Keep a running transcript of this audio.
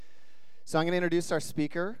So I'm going to introduce our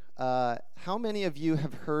speaker. How many of you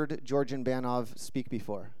have heard Georgian Banov speak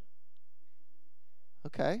before?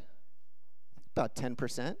 Okay, about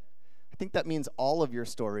 10%. I think that means all of your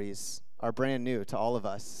stories are brand new to all of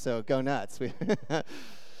us, so go nuts.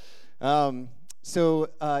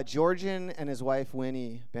 Georgian and his wife,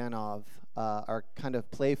 Winnie Banov, are kind of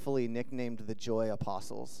playfully nicknamed the Joy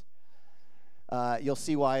Apostles. You'll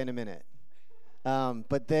see why in a minute.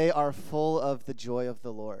 But they are full of the joy of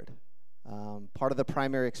the Lord. Part of the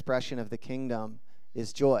primary expression of the kingdom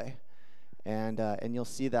is joy. And you'll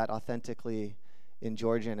see that authentically in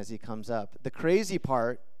Georgian as he comes up. The crazy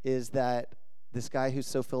part is that this guy who's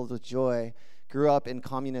so filled with joy grew up in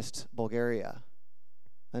communist Bulgaria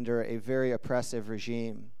under a very oppressive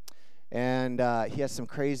regime. And he has some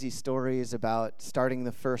crazy stories about starting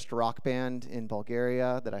the first rock band in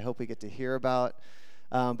Bulgaria that I hope we get to hear about.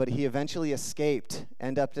 But he eventually escaped,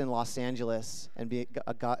 ended up in Los Angeles, and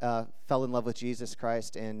fell in love with Jesus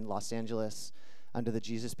Christ in Los Angeles under the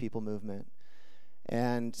Jesus People movement.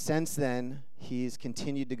 And since then, he's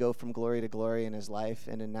continued to go from glory to glory in his life,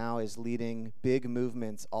 and now is leading big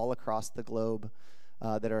movements all across the globe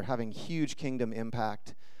that are having huge kingdom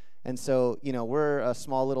impact. And so, we're a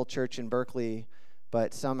small little church in Berkeley,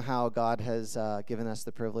 but somehow God has given us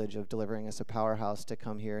the privilege of delivering us a powerhouse to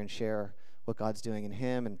come here and share what God's doing in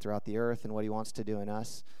him and throughout the earth and what he wants to do in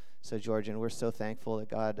us. So, Georgian, we're so thankful that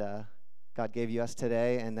God gave you us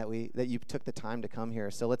today and that you took the time to come here.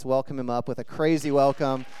 So let's welcome him up with a crazy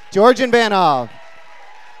welcome. Georgian Banov.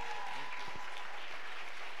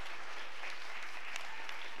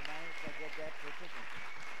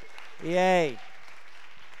 Yay.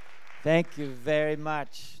 Thank you very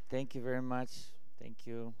much. Thank you very much. Thank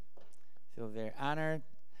you. I feel very honored.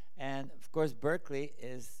 And, of course, Berkeley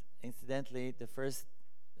is, incidentally, the first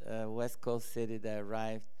West Coast city that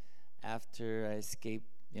arrived after I escaped,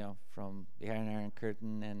 from behind the Iron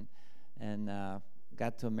Curtain and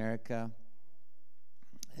got to America.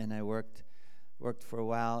 And I worked for a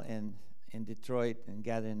while in Detroit and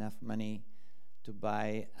gathered enough money to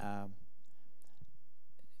buy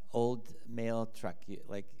old mail truck,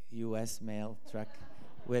 like U.S. mail truck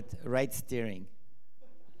with right steering,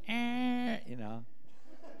 And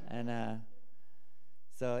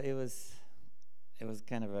so it was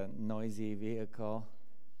kind of a noisy vehicle,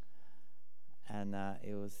 and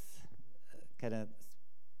it was kind of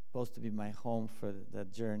supposed to be my home for the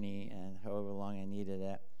journey and however long I needed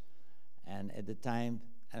it. And at the time,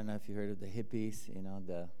 I don't know if you heard of the hippies,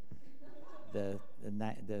 the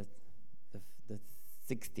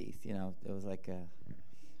 60s, it was like a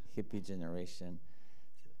hippie generation.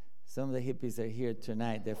 Some of the hippies are here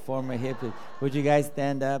tonight. They're former hippies. Would you guys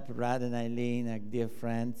stand up? Rod and Eileen are dear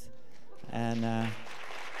friends. And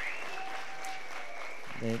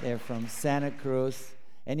they're from Santa Cruz.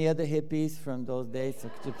 Any other hippies from those days? So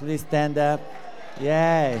could you please stand up?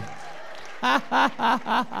 Yay.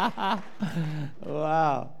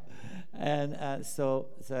 Wow. And so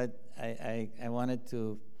I wanted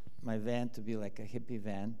my van to be like a hippie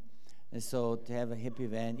van. And so to have a hippie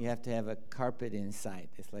van, you have to have a carpet inside.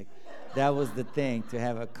 It's like, that was the thing, to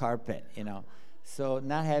have a carpet, So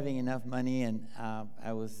not having enough money, and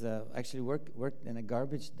I was actually worked in a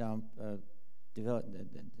garbage dump,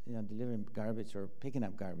 delivering garbage or picking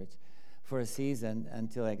up garbage for a season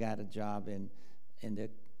until I got a job in the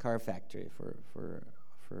car factory for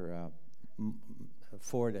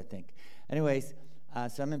Ford, I think. Anyways,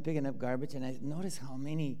 so I'm picking up garbage, and I noticed how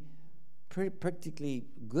many practically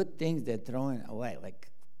good things they're throwing away, like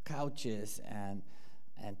couches and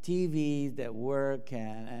TVs that work,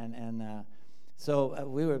 and so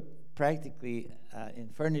we were practically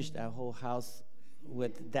furnished our whole house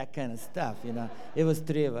with that kind of stuff. It was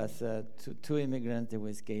three of us, two immigrants that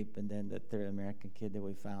we escaped, and then the third American kid that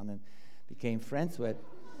we found and became friends with.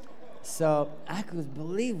 So I could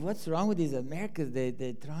believe what's wrong with these Americans.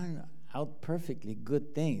 They're throwing out perfectly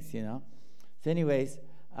good things, So anyways.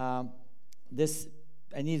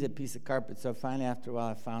 I needed a piece of carpet, so finally, after a while,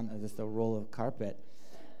 I found just a roll of carpet,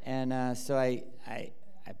 and so I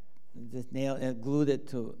just glued it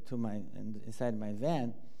to inside my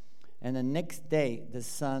van, and the next day the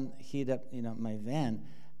sun heated up my van,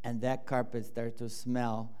 and that carpet started to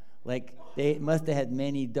smell like they must have had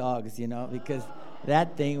many dogs, because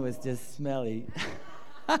that thing was just smelly.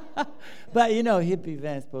 But hippie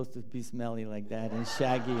van's supposed to be smelly like that and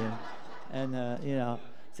shaggy and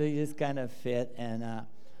so you just kind of fit, and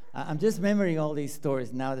I'm just remembering all these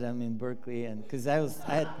stories now that I'm in Berkeley, and because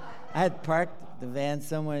I had parked the van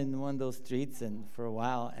somewhere in one of those streets, and for a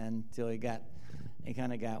while until it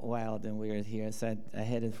kind of got wild and weird here, so I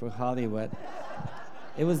headed for Hollywood,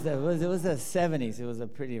 It was the 70s. It was a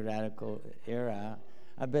pretty radical era.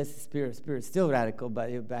 I bet Spirit's still radical,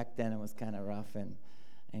 but back then it was kind of rough and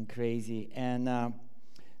crazy. And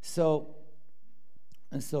so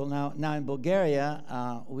now in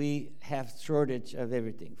Bulgaria, we have shortage of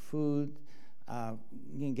everything: food,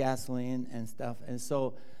 gasoline, and stuff. And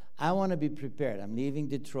so I want to be prepared. I'm leaving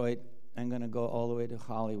Detroit. I'm going to go all the way to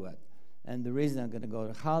Hollywood. And the reason I'm going to go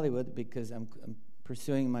to Hollywood because I'm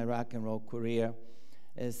pursuing my rock and roll career.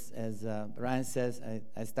 As Ryan says,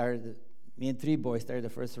 me and three boys started the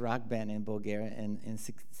first rock band in Bulgaria in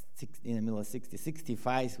the middle of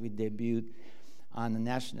 65. We debuted on the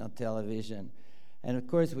national television. And of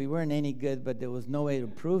course, we weren't any good, but there was no way to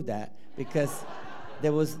prove that because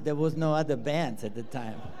there was no other bands at the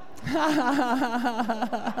time.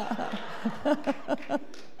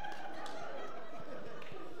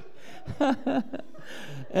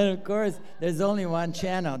 And of course, there's only one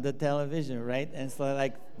channel, the television, right? And so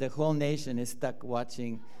like the whole nation is stuck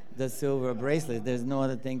watching the Silver Bracelet. There's no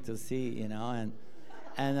other thing to see,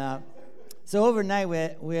 And so overnight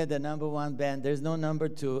we had the number one band. There's no number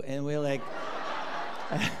two, and we're like.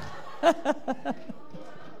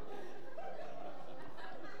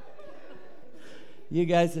 You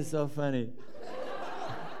guys are so funny.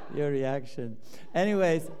 Your reaction.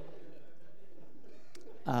 Anyways.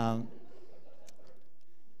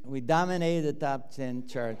 We dominated the top 10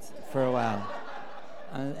 charts for a while.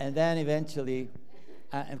 And then eventually,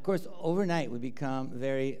 of course, overnight we become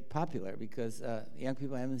very popular because young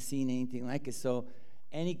people haven't seen anything like it. So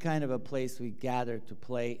any kind of a place we gather to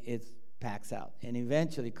play, it packs out. And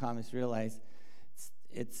eventually comics realize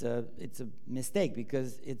it's a mistake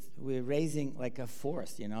because we're raising like a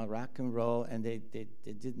force, rock and roll, and they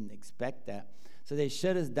didn't expect that. So they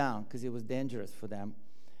shut us down because it was dangerous for them.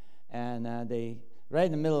 And they, right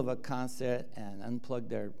in the middle of a concert, and unplugged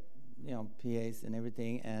their, PAs and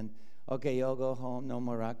everything. And okay, y'all go home. No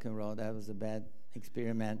more rock and roll. That was a bad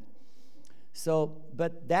experiment. So,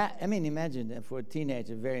 but that, imagine that for a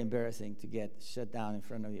teenager, very embarrassing to get shut down in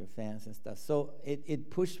front of your fans and stuff. So it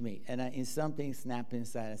pushed me, and in something snapped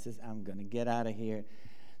inside. I says, I'm gonna get out of here,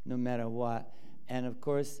 no matter what. And of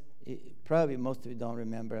course, probably most of you don't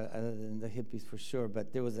remember, other than the hippies for sure.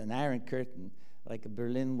 But there was an Iron Curtain, like a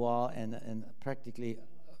Berlin Wall, and practically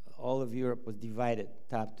all of Europe was divided,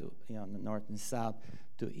 top to, the north and south,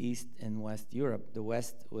 to East and West Europe. The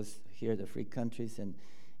West was here, the free countries, and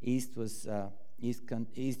East was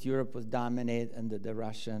East Europe was dominated under the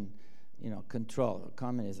Russian, control,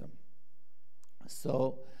 communism.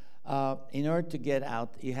 So, in order to get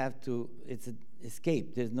out, you have to. It's an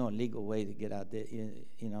escape. There's no legal way to get out there.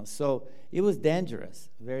 So it was dangerous,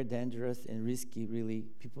 very dangerous and risky. Really,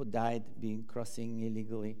 people died crossing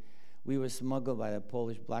illegally. We were smuggled by the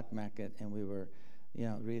Polish black market, and we were,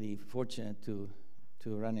 really fortunate to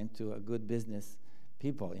run into a good business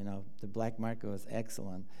people. The black market was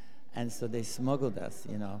excellent, and so they smuggled us,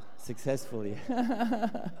 successfully.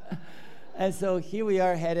 And so here we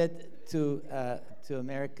are headed to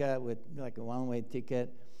America with like a one-way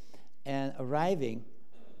ticket, and arriving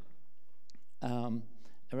in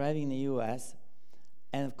the U.S.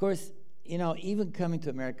 And of course, even coming to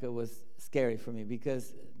America was scary for me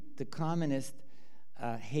because the communists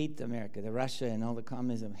hate America. The Russia and all the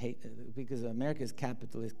communism hate, because America is a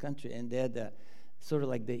capitalist country, and they're the sort of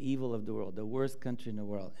like the evil of the world, the worst country in the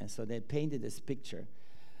world. And so they painted this picture,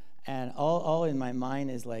 and all in my mind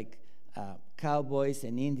is like cowboys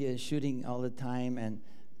and Indians shooting all the time, and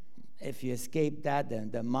if you escape that, then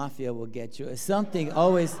the mafia will get you. Something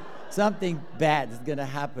bad is gonna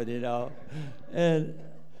happen, And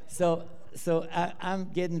so I'm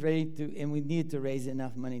getting ready to, and we need to raise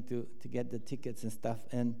enough money to get the tickets and stuff.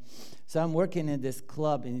 And so I'm working in this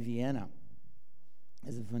club in Vienna.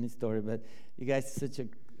 It's a funny story, but you guys are such a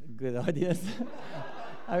good audience.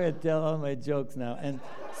 I'm gonna tell all my jokes now. And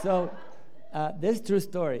so this is true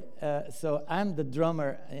story. So I'm the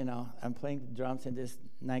drummer, I'm playing the drums in this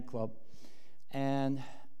nightclub, and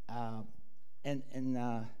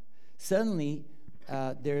suddenly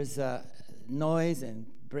there's noise and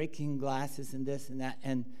breaking glasses and this and that,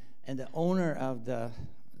 and the owner of the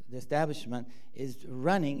establishment is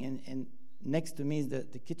running, and next to me is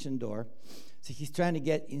the kitchen door. So he's trying to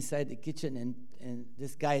get inside the kitchen, and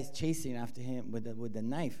this guy is chasing after him with the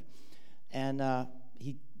knife, and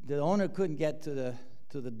the owner couldn't get to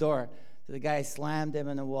the door, so the guy slammed him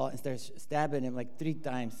in the wall and started stabbing him like 3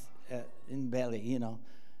 times in belly,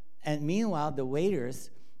 And meanwhile, the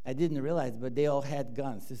waiters, I didn't realize, but they all had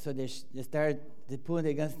guns. So they put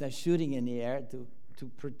their guns and started shooting in the air to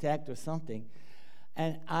protect or something.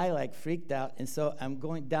 And I like freaked out, and so I'm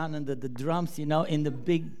going down under the drums, in the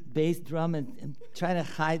big bass drum, and trying to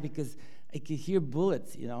hide because I could hear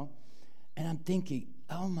bullets, And I'm thinking,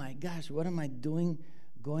 oh my gosh, what am I doing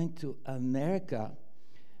going to America?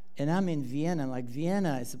 And I'm in Vienna. Like,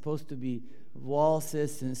 Vienna is supposed to be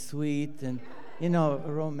waltzes and sweet and,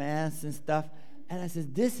 romance and stuff. And I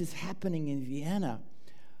said, this is happening in Vienna.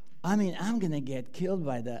 I mean, I'm going to get killed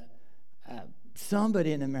by the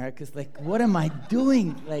somebody in America. It's like, what am I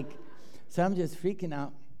doing? So I'm just freaking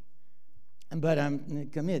out. But I'm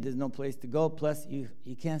committed. There's no place to go. Plus, you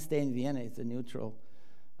can't stay in Vienna. It's a neutral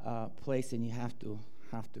place, and you have to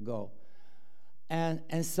go.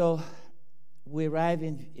 And so we arrive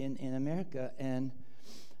in America, and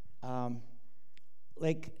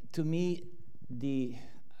to me, the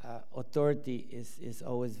authority is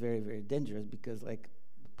always very, very dangerous, because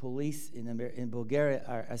police in Bulgaria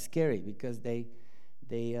are scary, because they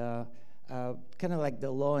kind of like the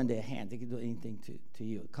law in their hand. They can do anything to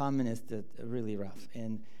you. Communists are really rough,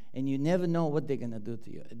 and you never know what they're gonna do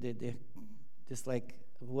to you. They're just like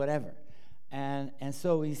whatever. And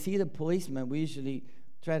so we see the policeman. We usually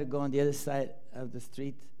try to go on the other side of the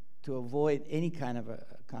street to avoid any kind of a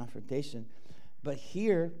confrontation. But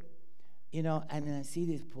here, I see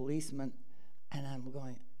these policemen, and I'm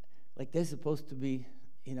going, they're supposed to be,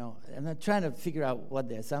 I'm not trying to figure out what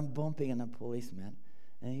they're. So I'm bumping on a policeman,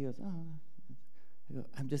 and he goes, oh. I go,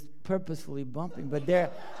 I'm just purposefully bumping, but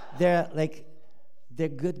they're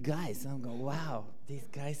good guys. So I'm going, wow, these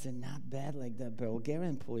guys are not bad like the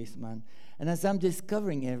Bulgarian policeman. And as I'm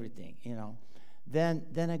discovering everything,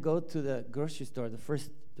 then I go to the grocery store. The first,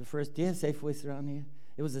 do you have Safeways around here?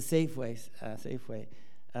 It was a Safeway,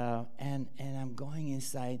 and I'm going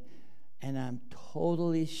inside, and I'm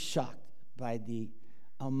totally shocked by the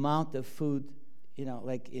amount of food.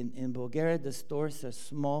 In Bulgaria, the stores are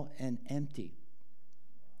small and empty.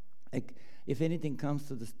 If anything comes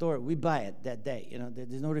to the store, we buy it that day.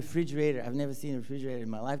 There's no refrigerator. I've never seen a refrigerator in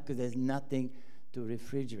my life, because there's nothing to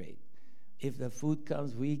refrigerate. If the food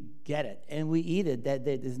comes, we get it, and we eat it that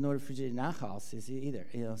day. There's no refrigerator in our house either.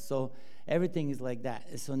 So everything is like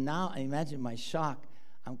that. So now I imagine my shock.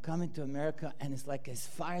 I'm coming to America, and it's like as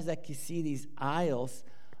far as I can see these aisles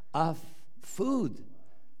of food.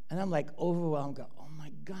 And I'm overwhelmed. Go, oh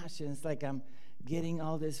my gosh. And it's like I'm getting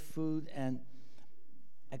all this food, and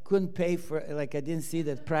I couldn't pay for it. I didn't see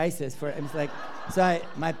the prices for it. It's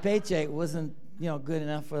my paycheck wasn't, good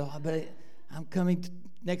enough for it. But I'm coming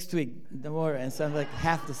next week, don't worry. And so I'm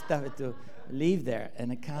have to stuff it to leave there.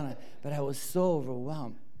 And but I was so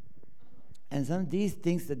overwhelmed. And some of these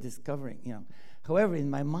things are discovering, However, in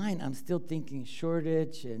my mind, I'm still thinking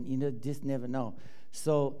shortage, and, just never know.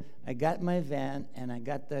 So I got my van, and I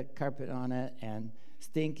got the carpet on it, and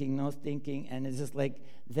stinking, no stinking, and it's just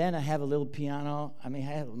then I have a little piano. I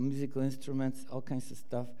have musical instruments, all kinds of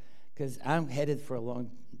stuff, because I'm headed for a long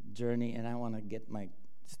journey, and I want to get my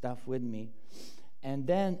stuff with me. And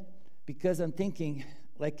then, because I'm thinking,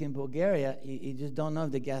 in Bulgaria, you just don't know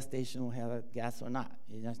if the gas station will have gas or not.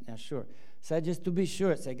 You're not sure. So just to be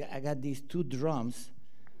sure, so I got these 2 drums.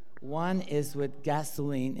 One is with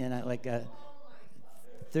gasoline, and a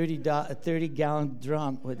 30-gallon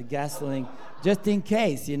drum with gasoline, just in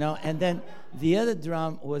case, And then the other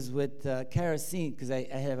drum was with kerosene, because I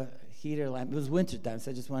have a heater lamp. It was wintertime,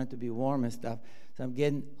 so I just wanted to be warm and stuff. So I'm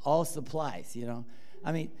getting all supplies,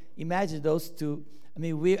 Imagine those 2.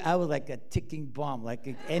 I was like a ticking bomb.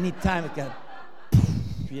 Any time it got,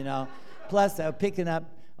 Plus, I was picking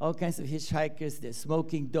up all kinds of hitchhikers. They're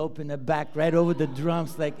smoking dope in the back, right over the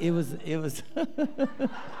drums. It was.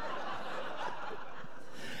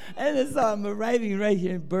 And so I'm arriving right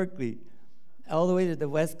here in Berkeley, all the way to the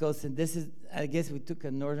West Coast. And I guess we took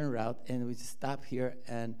a northern route, and we stopped here.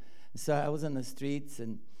 And so I was on the streets.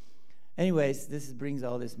 And anyways, this brings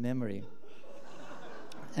all this memory.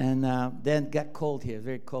 And then it got cold here,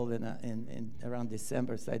 very cold in around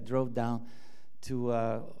December. So I drove down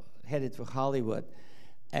headed to Hollywood.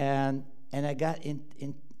 And I got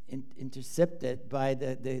intercepted by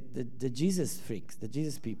the Jesus freaks, the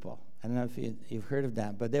Jesus people. I don't know if you've heard of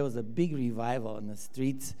that, but there was a big revival in the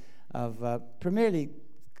streets of primarily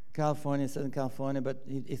California, Southern California, but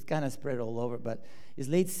it's kind of spread all over. But it's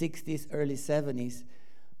late 60s, early 70s,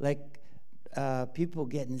 people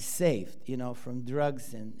getting saved, from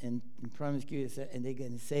drugs and promiscuity, and they're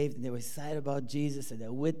getting saved, and they were excited about Jesus, and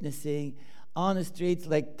they're witnessing on the streets,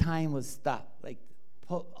 time was stopped,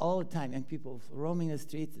 all the time, and people roaming the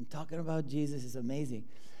streets and talking about Jesus is amazing.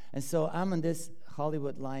 And so I'm on this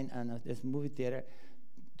Hollywood line and this movie theater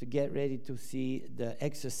to get ready to see The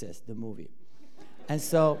Exorcist, the movie. And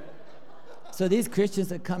so So these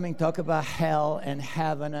Christians are coming, talk about hell and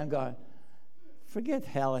heaven. I'm going, forget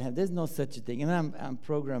hell and heaven. There's no such a thing. And I'm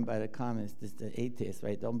programmed by the communists, the atheists,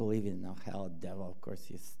 right? Don't believe in no hell, devil. Of course,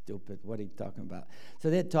 you're stupid. What are you talking about? So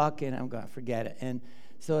they're talking. I'm going, forget it. And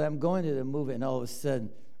so I'm going to the movie, and all of a sudden,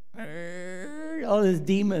 all these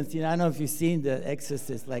demons, I don't know if you've seen The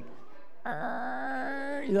Exorcist, like,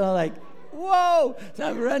 like, whoa. So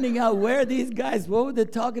I'm running out. Where are these guys? What were they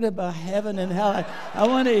talking about, heaven and hell? I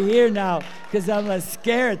want to hear now, because I'm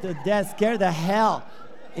scared to death, scared the hell,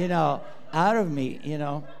 out of me,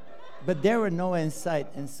 But there were no in sight.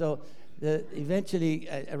 And so eventually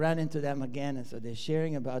I ran into them again, and so they're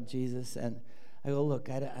sharing about Jesus, and I go, look,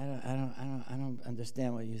 I don't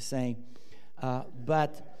understand what you're saying.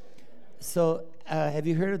 So have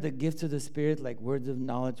you heard of the gifts of the Spirit, like words of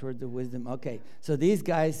knowledge, words of wisdom? Okay, so these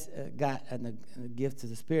guys got a gift of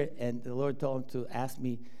the Spirit, and the Lord told them to ask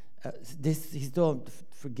me He told them,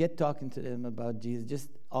 forget talking to them about Jesus, just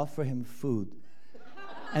offer him food.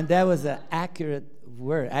 And that was an accurate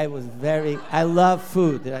word. I love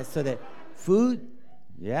food. Did I say that? Food?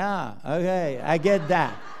 Yeah, okay, I get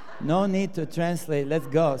that. No need to translate, let's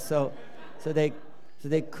go. So they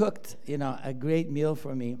cooked, a great meal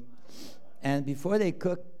for me. And before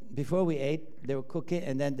we ate, they were cooking,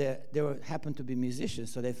 and then they happened to be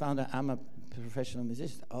musicians. So they found out I'm a professional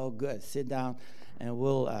musician. Oh, good. Sit down, and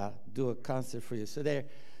we'll do a concert for you. So they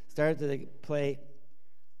started to play,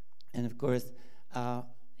 and of course, I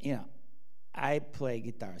play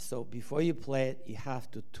guitar. So before you play it, you have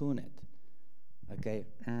to tune it. Okay?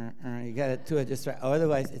 You got to tune it just right.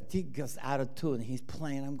 Otherwise, it goes out of tune. He's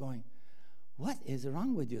playing. I'm going, what is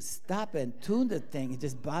wrong with you? Stop and tune the thing. It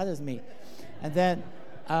just bothers me. And then,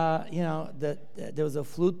 there was a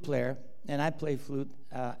flute player, and I play flute.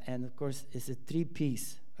 And, of course, it's a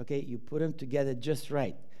three-piece. Okay? You put them together just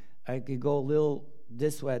right. I could go a little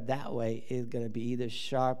this way, that way. It's going to be either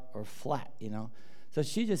sharp or flat, So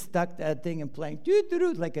she just stuck that thing and playing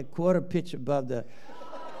like a quarter pitch above the...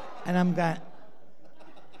 And I'm going,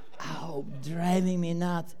 driving me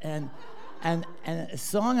nuts. And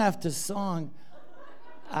song after song,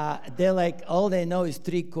 they're like, all they know is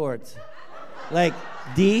three chords. Like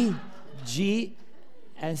D, G,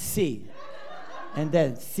 and C. And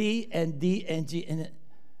then C and D and G.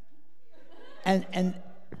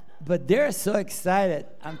 But they're so excited.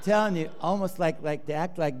 I'm telling you, almost like they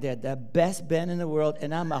act like they're the best band in the world,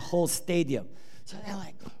 and I'm a whole stadium. So they're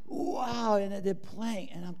like, wow, and they're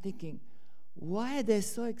playing. And I'm thinking, why are they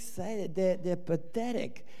so excited? They're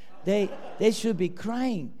pathetic. They should be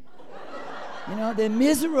crying. They're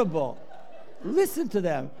miserable. Listen to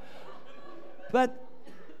them. But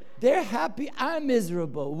they're happy. I'm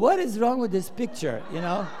miserable. What is wrong with this picture,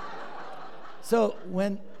 So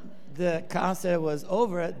when the concert was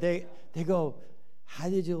over, they go, how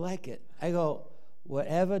did you like it? I go,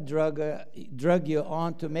 whatever drug you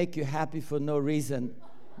on to make you happy for no reason,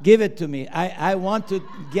 give it to me. I want to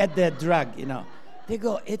get that drug, They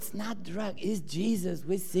go, it's not drug, it's Jesus.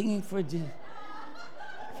 We're singing for Jesus.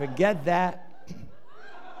 Forget that.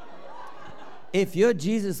 If your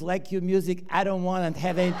Jesus like your music, I don't want to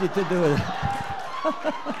have anything to do with it.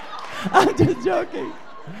 I'm just joking.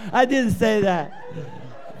 I didn't say that.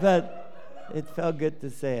 But it felt good to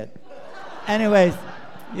say it. Anyways,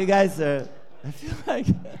 you guys I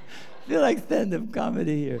feel like stand-up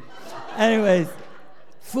comedy here. Anyways,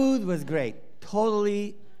 food was great.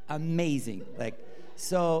 Totally amazing.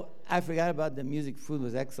 So I forgot about the music. Food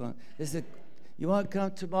was excellent. They said, you want to come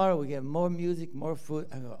tomorrow? We get more music, more food.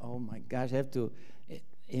 I go, oh my gosh, I have to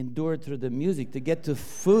endure through the music to get to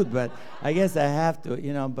food, but I guess I have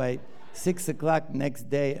to, by 6 o'clock next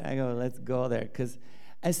day, I go, let's go there.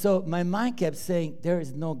 And so my mind kept saying, there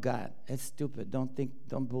is no God. It's stupid. Don't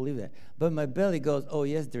believe that. But my belly goes, oh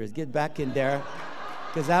yes, there is. Get back in there,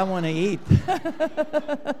 because I want to eat.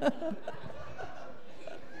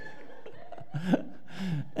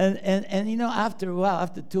 And after a while,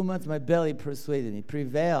 after 2 months, my belly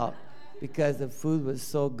prevailed, because the food was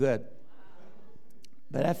so good.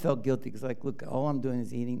 But I felt guilty, because look, all I'm doing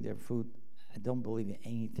is eating their food. I don't believe in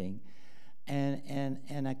anything.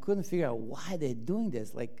 And I couldn't figure out why they're doing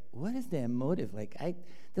this. What is their motive?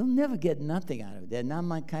 They'll never get nothing out of it. They're not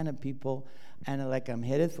my kind of people. And I'm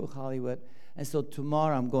headed for Hollywood. And so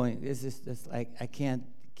tomorrow I'm going. I can't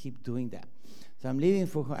keep doing that. So I'm leaving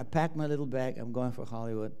I packed my little bag. I'm going for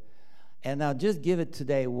Hollywood. And I'll just give it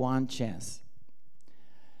today one chance.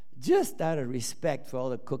 Just out of respect for all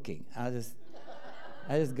the cooking. I just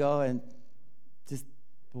go and just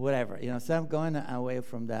whatever. So I'm going away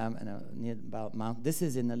from them, and near about mountain. This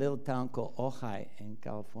is in a little town called Ojai in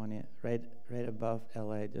California, right above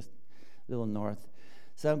LA, just a little north.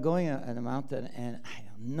 So I'm going on a mountain, and I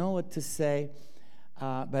don't know what to say,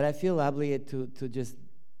 but I feel obligated to just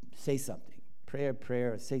say something, prayer,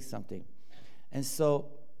 or say something. And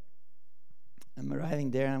so I'm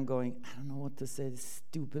arriving there, and I'm going, I don't know what to say. This is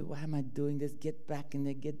stupid. Why am I doing this? Get back in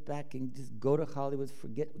there, get back, and just go to Hollywood.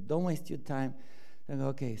 Don't waste your time. I go,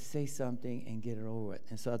 okay, say something and get it over with.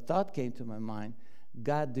 And so a thought came to my mind,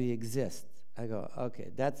 God, do you exist? I go,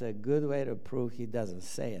 okay, that's a good way to prove he doesn't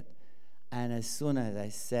say it. And as soon as I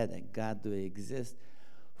said it, God, do you exist?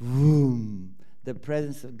 Boom, the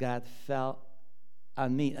presence of God fell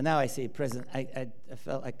on me. And now I say presence, I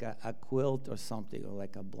felt like a quilt or something, or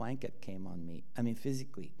like a blanket came on me. I mean,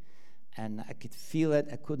 physically. And I could feel it.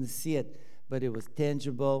 I couldn't see it, but it was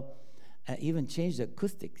tangible. I even changed the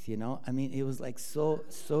acoustics, you know. I mean, it was like so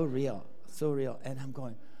real. And I'm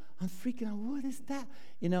going, I'm freaking out. What is that?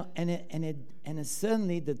 You know, and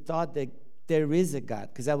suddenly the thought that there is a God,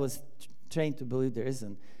 because I was trained to believe there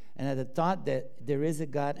isn't. And at the thought that there is a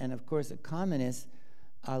God, and of course the communists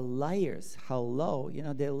are liars. How low, you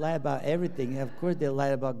know, they lie about everything. Of course they lie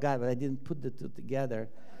about God, but I didn't put the two together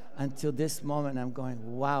until this moment. I'm going,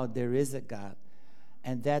 wow, there is a God.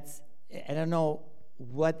 And I don't know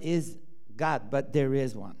what is God, but there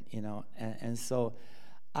is one, you know. And so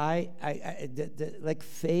like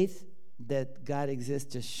faith that God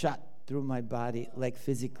exists just shot through my body, like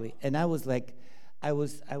physically. And I was like, I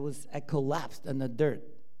collapsed on the dirt,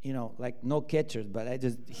 you know, like no catchers, but I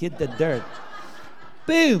just hit the dirt.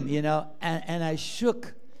 Boom, you know, and I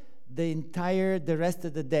shook the rest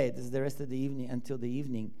of the day. This is the rest of the evening, until the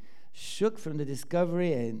evening. Shook from the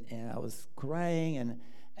discovery, and I was crying,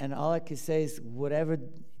 and all I could say is, whatever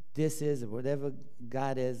this is, or whatever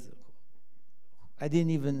God is, I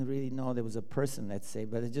didn't even really know there was a person, let's say,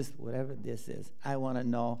 but it's just whatever this is. I want to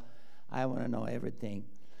know everything.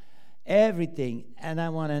 Everything, and I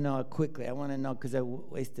want to know it quickly. I want to know, because I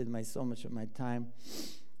wasted so much of my time.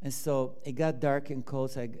 And so it got dark and cold,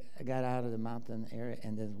 so I got out of the mountain area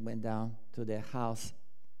and then went down to their house,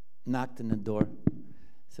 knocked on the door.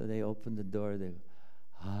 So they opened the door. They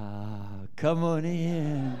come on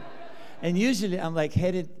in. And usually I'm like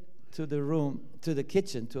headed to the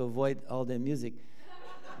kitchen to avoid all the music.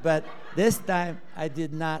 But this time I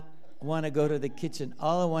did not want to go to the kitchen.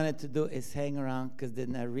 All I wanted to do is hang around, because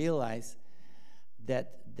then I realized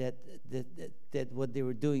that what they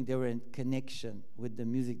were doing, they were in connection with the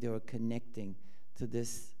music. They were connecting to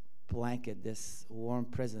this blanket, this warm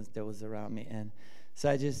presence that was around me. And so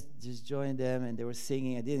I just joined them, and they were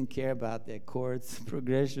singing. I didn't care about the chords,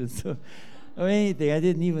 progressions, or anything. I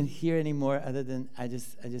didn't even hear anymore, other than I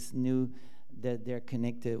just knew that they're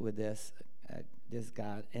connected with this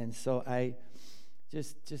God. And so I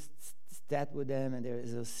just sat with them, and there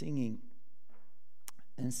was singing.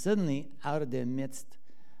 And suddenly, out of their midst,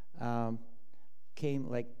 came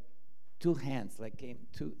like two hands,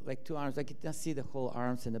 two arms. I could not see the whole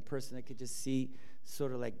arms and the person. I could just see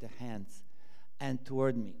sort of like the hands, and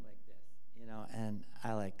toward me like this, you know. And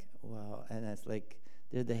I like, wow. And it's like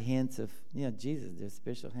they're the hands of, you know, Jesus. They're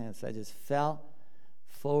special hands. So I just fell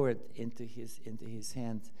forward into his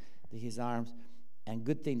hands, to his arms. And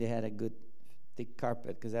good thing they had a good thick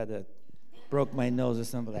carpet, because I broke my nose or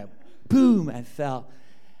something like that. Boom! I fell.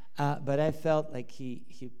 But I felt like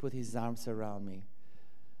he put his arms around me.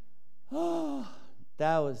 Oh,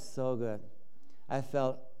 that was so good. I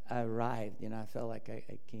felt I arrived. You know, I felt like I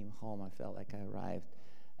came home. I felt like I arrived.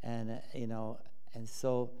 And, you know, and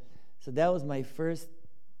so that was my first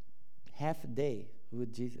half a day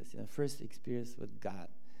with Jesus, you know, first experience with God.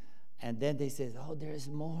 And then they said, oh, there's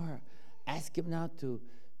more. Ask him now to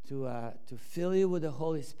fill you with the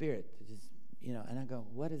Holy Spirit. Just, you know, and I go,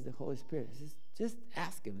 what is the Holy Spirit? Just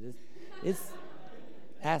ask him. Just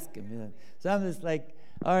ask him. You know. So I'm just like,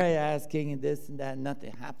 all right, asking and this and that, and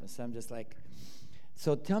nothing happens. So I'm just like,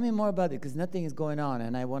 so tell me more about it, because nothing is going on,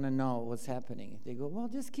 and I want to know what's happening. They go, well,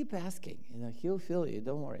 just keep asking. You know, he'll fill you.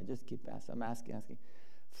 Don't worry. Just keep asking. I'm asking.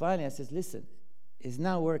 Finally, I says, listen, it's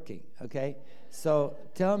not working, okay? So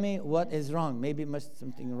tell me what is wrong. Maybe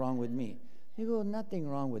something wrong with me. They go, nothing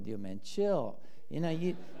wrong with you, man. Chill. You know,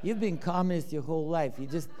 you've been communist your whole life. You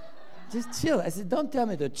just chill. I said, don't tell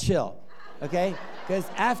me to chill, okay? Because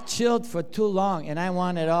I've chilled for too long, and I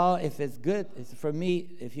want it all. If it's good, it's for me.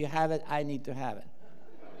 If you have it, I need to have it.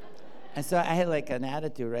 And so I had like an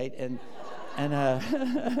attitude, right? And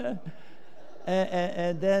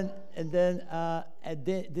then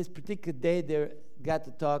this particular day, they got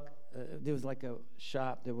to talk. There was like a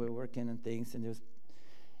shop that we were working on things, and there was,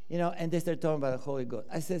 you know, and they started talking about the Holy Ghost.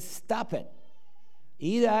 I said, stop it.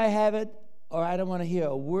 Either I have it, or I don't want to hear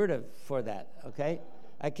a word for that, okay?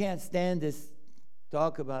 I can't stand this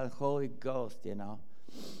talk about the Holy Ghost, you know.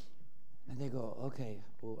 And they go, okay.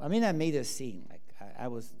 Well, I mean, I made a scene. Like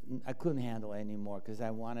I couldn't handle it anymore because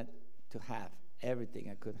I wanted to have everything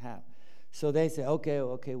I could have. So they say, okay,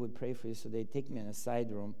 we'll pray for you. So they take me in a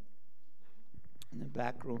side room, in the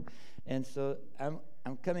back room. And so I'm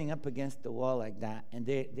coming up against the wall like that, and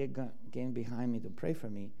they're getting behind me to pray for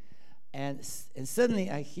me. And suddenly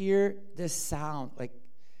I hear this sound, like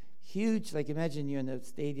huge, like imagine you're in a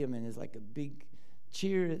stadium and there's like a big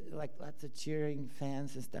cheer, like lots of cheering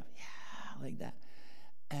fans and stuff. Yeah, like that.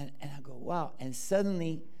 And I go, wow. And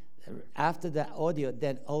suddenly, after that audio,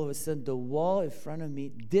 then all of a sudden the wall in front of me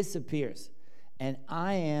disappears. And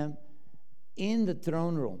I am in the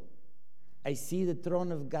throne room. I see the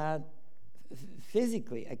throne of God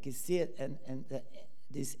physically. I can see it. And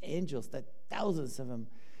these angels, that thousands of them,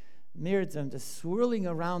 myriads of them, just swirling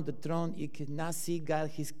around the throne. You cannot see God.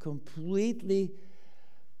 He's completely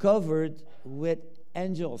covered with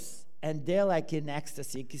angels. And they're like in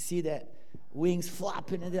ecstasy. You can see that wings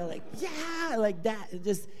flopping, and they're like, yeah, like that.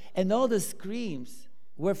 And all the screams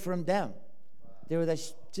were from them. They were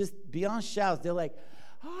just beyond shouts. They're like,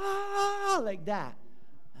 ah, like that.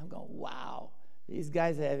 I'm going, wow, these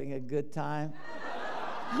guys are having a good time.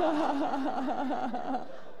 And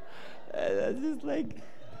it's just like,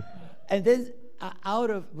 and then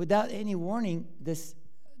without any warning, this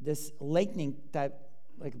lightning type,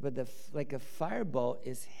 like a fireball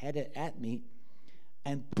is headed at me.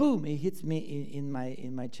 And boom, it hits me in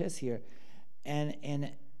my chest here, and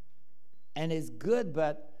it's good,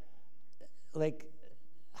 but like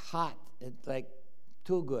hot, it's like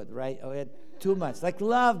too good, right? Oh, too much, like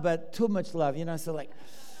love, but too much love, So like,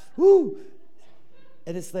 whoo,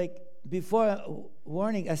 and it's like before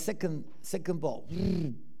warning, a second ball,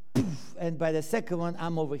 and by the second one,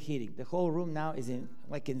 I'm overheating. The whole room now is in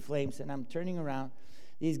flames, and I'm turning around.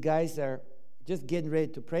 These guys are just getting ready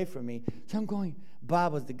to pray for me. So I'm going,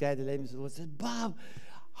 Bob was the guy that led me to the Lord, said, Bob,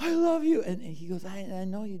 I love you. And he goes, I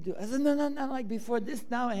know you do. I said, no, like before this,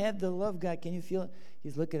 now I have the love God. Can you feel it?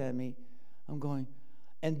 He's looking at me. I'm going,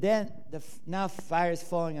 and then now fire is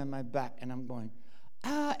falling on my back, and I'm going,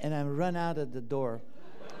 and I run out of the door.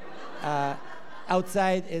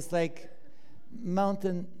 Outside, it's like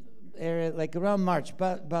mountain area, like around March,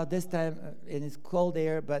 about this time, and it's cold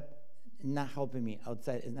air, but not helping me.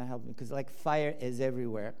 Outside is not helping me because like fire is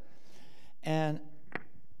everywhere. And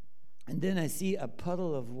then I see a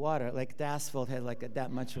puddle of water, like the asphalt had like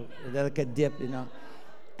that much, like a dip, And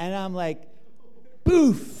I'm like,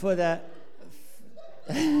 poof, for that.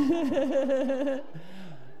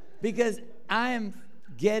 Because I am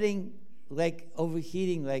getting like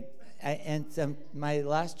overheating, my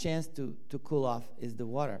last chance to cool off is the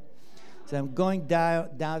water. So I'm going down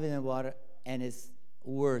in the water, and it's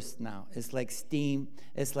worse now. It's like steam,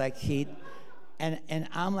 it's like heat, and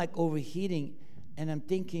I'm like overheating, and I'm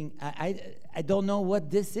thinking, I don't know what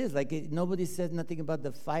this is. Like nobody says nothing about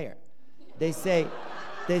the fire. They say,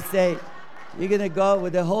 you're gonna go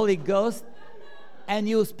with the Holy Ghost, and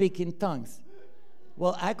you'll speak in tongues.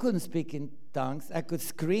 Well, I couldn't speak in tongues. I could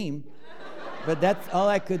scream, but that's all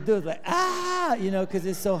I could do. It's like because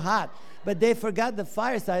it's so hot. But they forgot the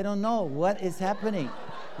fire, so I don't know what is happening.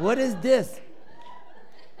 What is this?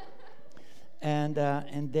 And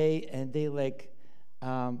they like,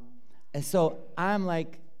 and so I'm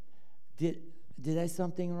like, did I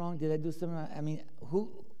something wrong? Did I do something wrong? I mean,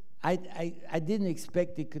 I didn't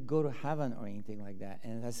expect it could go to heaven or anything like that,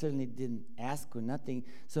 and I certainly didn't ask or nothing.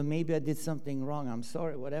 So maybe I did something wrong. I'm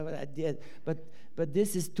sorry, whatever I did. But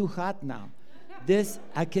this is too hot now. This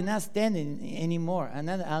I cannot stand it anymore. And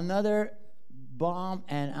then another bomb,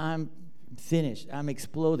 and I'm finished. I'm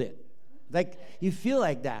exploded. Like you feel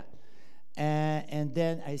like that. And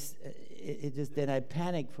then I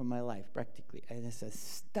panicked for my life practically. And I said,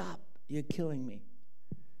 stop, you're killing me.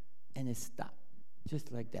 And it stopped,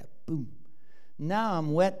 just like that, boom. Now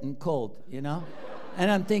I'm wet and cold, And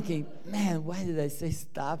I'm thinking, man, why did I say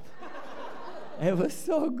stop? It was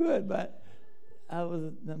so good, but I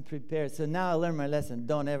wasn't prepared. So now I learned my lesson.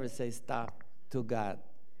 Don't ever say stop to God.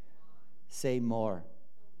 Say more.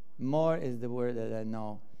 More is the word that I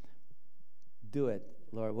know. Do it,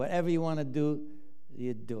 Lord. Whatever you want to do,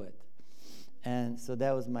 you do it. And so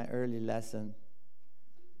that was my early lesson.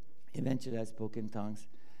 Eventually I spoke in tongues.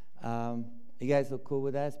 You guys are cool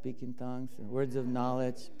with that? Speak in tongues? Words of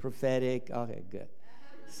knowledge, prophetic. Okay, good.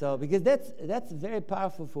 So because that's very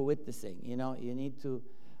powerful for witnessing. You need to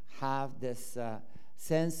have this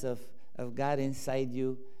sense of God inside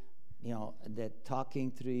you, that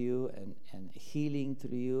talking through you and healing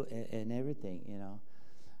through you and everything,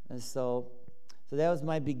 And so that was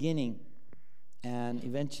my beginning. And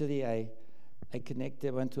eventually I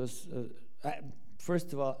connected, went to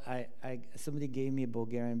first of all, somebody gave me a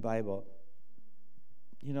Bulgarian Bible.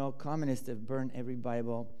 You know, communists have burned every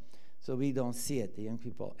Bible, so we don't see it, the young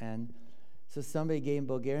people. And so somebody gave me a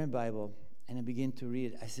Bulgarian Bible, and I began to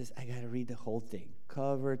read it. I says, I got to read the whole thing,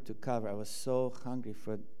 cover to cover. I was so hungry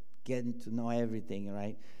for getting to know everything,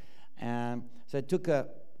 right? So I took a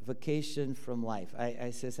vacation from life.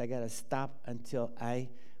 I says, I got to stop until I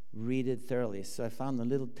read it thoroughly. So I found a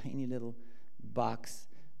little tiny little box,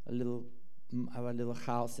 a little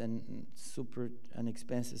house, and super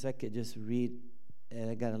inexpensive. So I could just read, and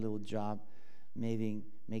I got a little job, maybe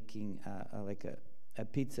making like a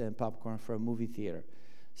pizza and popcorn for a movie theater.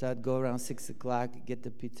 So I'd go around 6 o'clock, get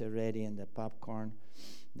the pizza ready and the popcorn.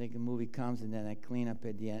 Then the movie comes, and then I clean up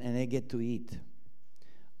at the end, and I get to eat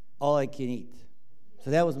all I can eat.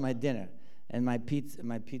 So that was my dinner, and my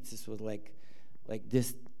pizzas was like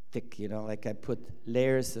this thick, you know, like I put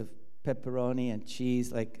layers of pepperoni and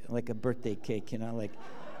cheese, like a birthday cake, you know, like,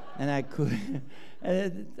 and I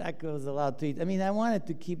was allowed to eat. I mean, I wanted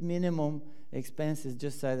to keep minimum expenses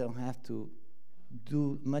just so I don't have to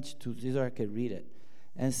do much so I could read it.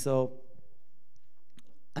 And so,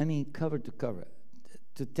 I mean, cover to cover.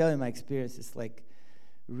 To tell you my experience, it's like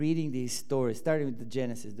reading these stories, starting with the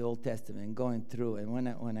Genesis, the Old Testament, and going through. And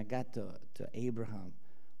when I got to Abraham,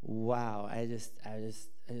 wow! I just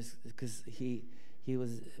because he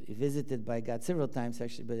was visited by God several times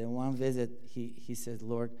actually, but in one visit he says,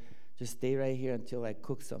 Lord, just stay right here until I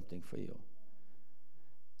cook something for you.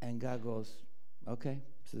 And God goes, okay.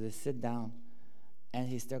 So they sit down, and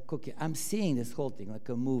he starts cooking. I'm seeing this whole thing like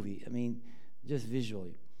a movie. I mean, just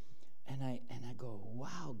visually. And I go,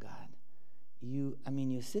 wow, God,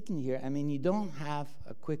 you're sitting here. I mean, you don't have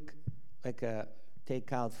a quick, like a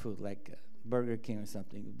takeout food, like Burger King or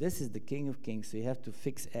something. This is the King of Kings, so you have to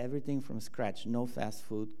fix everything from scratch. No fast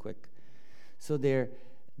food, quick. So they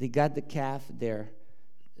got the calf. They're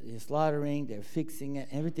slaughtering. They're fixing it.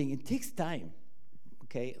 Everything. It takes time.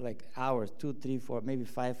 Okay, like hours, 2, 3, 4, maybe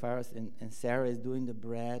 5 hours. And Sarah is doing the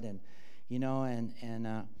bread, and you know, and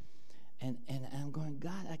I'm going,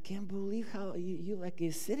 God, I can't believe how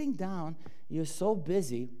you're sitting down, you're so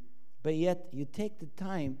busy, but yet you take the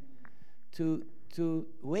time to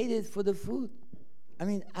wait for the food. I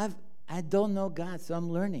mean, I don't know God, so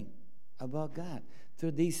I'm learning about God.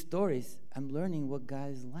 Through these stories, I'm learning what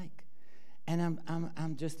God is like. And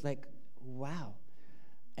I'm just like, wow.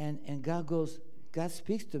 And God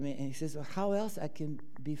speaks to me, and he says, well, how else I can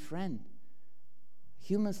befriend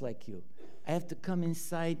humans like you? I have to come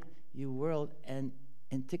inside your world and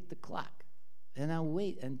tick the clock. And I'll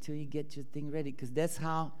wait until you get your thing ready, because that's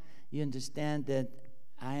how you understand that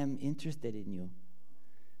I am interested in you.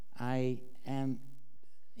 I am,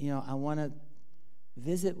 I want to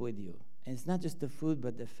visit with you. And it's not just the food,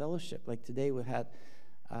 but the fellowship. Like today we had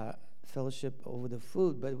fellowship over the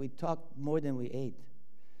food, but we talked more than we ate,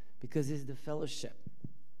 because it's the fellowship.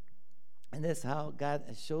 And that's how God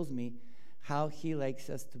shows me how he likes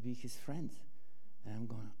us to be his friends. And I'm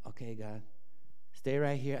going, okay, God, stay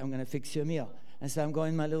right here. I'm going to fix you a meal. And so I'm going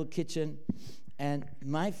in my little kitchen, and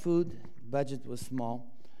my food budget was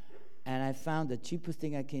small, and I found the cheapest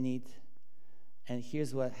thing I can eat. And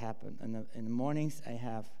here's what happened. In the mornings, I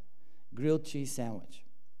have grilled cheese sandwich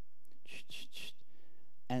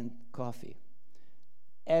and coffee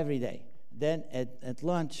every day. Then at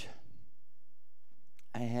lunch,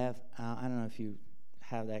 I have, I don't know if you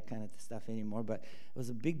have that kind of stuff anymore, but it was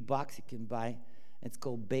a big box you can buy. It's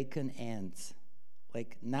called bacon ends.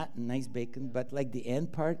 Like, not nice bacon, but like the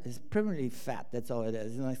end part is primarily fat. That's all it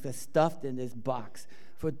is. It's like stuffed in this box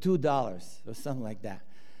for $2 or something like that.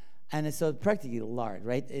 And it's so practically lard,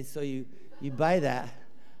 right? And so you buy that,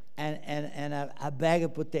 and a bag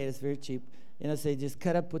of potatoes, very cheap. So you just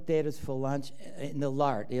cut up potatoes for lunch in the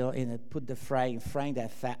lard, and put the frying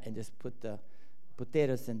that fat, and just put the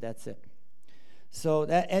potatoes, and that's it. So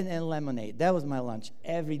that and lemonade. That was my lunch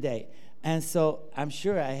every day. And so I'm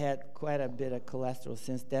sure I had quite a bit of cholesterol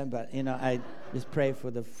since then, but I just pray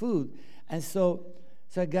for the food. And so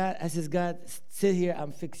I says, God, sit here.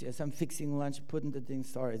 I'm fixing lunch, putting the thing.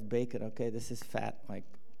 Sorry, it's bacon. Okay, this is fat, like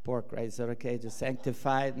pork, right? Is that okay? Just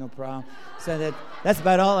sanctified, no problem. So that's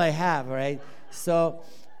about all I have, right? So,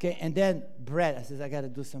 okay, and then bread. I says, I got to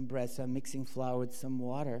do some bread. So I'm mixing flour with some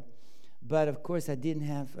water. But, of course, I didn't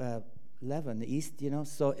have leaven, the yeast,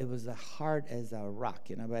 so it was as hard as a rock,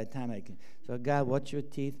 by the time so God, watch your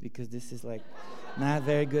teeth, because this is like not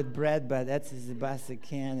very good bread, but that's as best I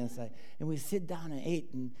can. And we sit down and ate,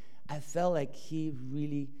 and I felt like he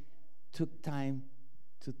really took time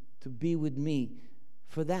to be with me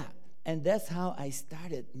for that. And that's how I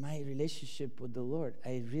started my relationship with the Lord.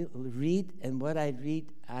 I read, and what I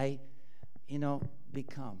read, I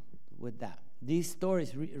become with that. These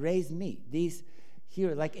stories raised me. These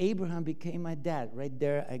here, like Abraham became my dad. Right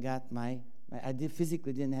there, I got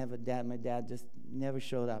physically didn't have a dad. My dad just never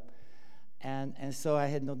showed up. And so I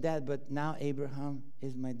had no dad, but now Abraham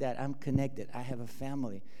is my dad. I'm connected. I have a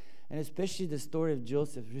family. And especially the story of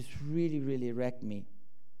Joseph just really, really wrecked me.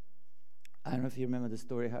 I don't know if you remember the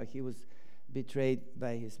story, how he was betrayed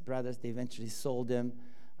by his brothers. They eventually sold him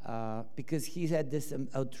because he had this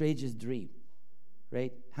outrageous dream,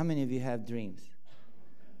 right? How many of you have dreams?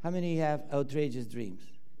 How many of you have outrageous dreams?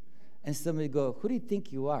 And somebody go, who do you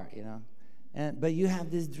think you are, But you have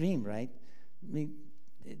this dream, right? I mean,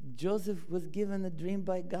 Joseph was given a dream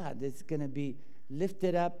by God. It's going to be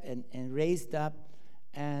lifted up and raised up,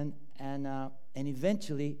 and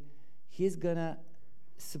eventually he's going to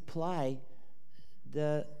supply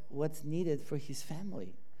what's needed for his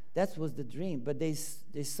family. That was the dream, but they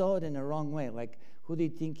saw it in the wrong way. Like, who do you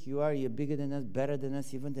think you are? You're bigger than us, better than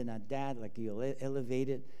us, even than our dad. Like, you're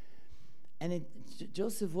elevated. And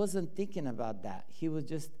Joseph wasn't thinking about that. He was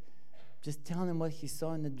just telling him what he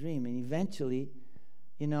saw in the dream. And eventually,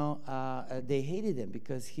 they hated him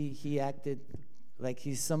because he acted like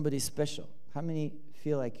he's somebody special. How many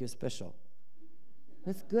feel like you're special?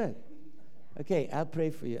 That's good. Okay, I'll pray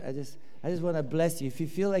for you. I just want to bless you. If you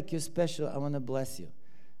feel like you're special, I want to bless you.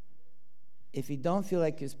 If you don't feel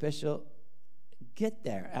like you're special, get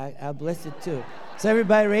there. I'll bless you too. So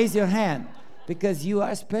everybody raise your hand because you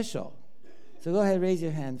are special. So go ahead, raise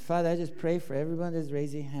your hand. Father, I just pray for everyone that's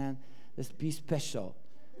raising hand. Just be special.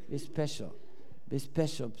 Be special. Be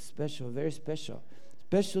special, special, very special.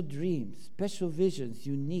 Special dreams, special visions,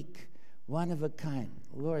 unique, one of a kind.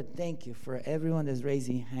 Lord, thank you for everyone that's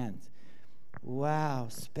raising hands. Wow,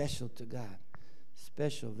 special to God.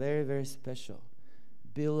 Special, very, very special.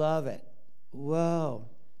 Beloved. Whoa.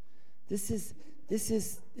 This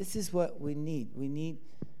is what we need.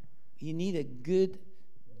 You need a good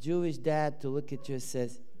Jewish dad to look at you and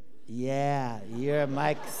says, yeah, you're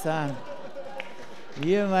my son.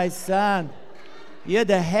 You're my son. You're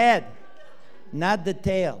the head, not the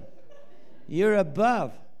tail. You're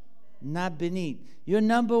above, not beneath. You're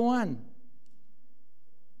number one.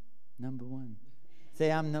 Number one.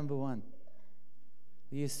 Say, I'm number one.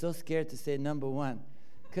 You're so scared to say number one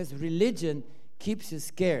because religion keeps you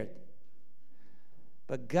scared.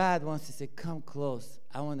 But God wants to say, come close.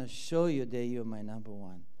 I want to show you that you're my number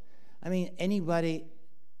one. I mean, anybody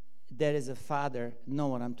that is a father know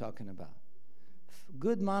what I'm talking about.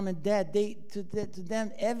 Good mom and dad, to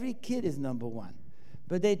them, every kid is number one.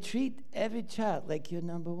 But they treat every child like you're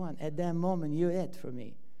number one. At that moment, you're it for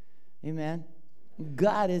me. Amen?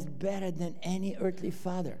 God is better than any earthly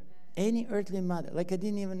father, any earthly mother. Like I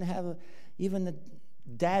didn't even have a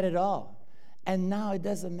dad at all. And now it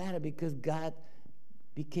doesn't matter because God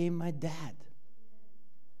became my dad.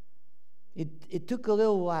 It took a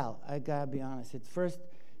little while, I gotta be honest. At first,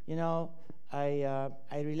 I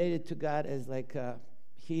related to God as like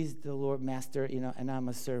He's the Lord Master, and I'm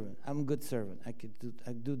a servant. I'm a good servant. I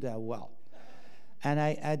do that well, and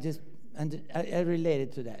I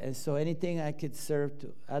related to that. And so anything I could serve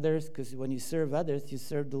to others, because when you serve others, you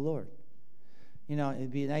serve the Lord.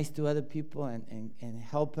 It'd be nice to other people and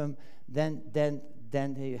help them. Then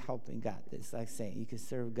you're helping God. It's like saying you can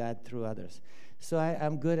serve God through others. So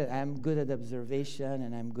I'm good at observation,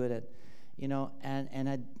 and I'm good at, and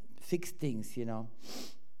I fix things. You don't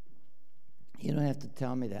have to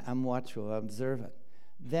tell me that. I'm watchful, I'm observant.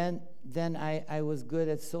 Then I was good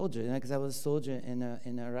at soldier, because I was a soldier in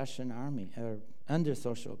a Russian army, or under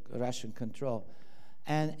Russian control,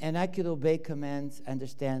 and I could obey commands,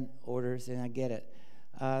 understand orders, and I get it.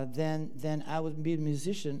 Then I would be a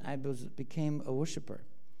musician. I became a worshiper,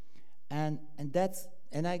 and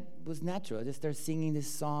I was natural. I just started singing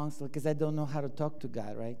these songs because I don't know how to talk to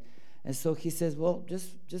God, right? And so He says, well,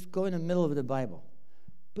 just go in the middle of the Bible,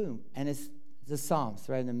 boom, and it's the Psalms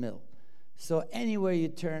right in the middle. So anywhere you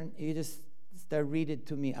turn, you just start reading it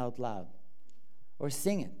to me out loud, or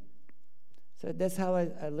sing it. So that's how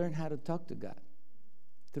I learned how to talk to God,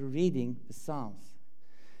 through reading the Psalms.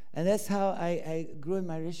 And that's how I grew in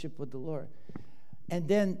my relationship with the Lord. And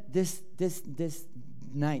then this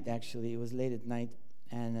night, actually, it was late at night,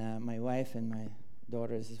 and my wife and my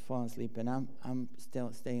daughter is falling asleep, and I'm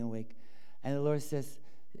still staying awake. And the Lord says,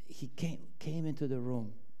 He came into the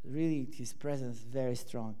room. Really, His presence very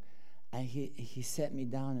strong. And he sat me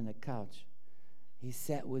down on the couch. He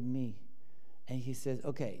sat with me. And He says,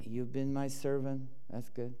 okay, you've been my servant. That's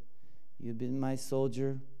good. You've been my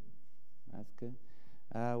soldier. That's good.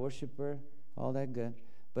 Worshiper, all that good.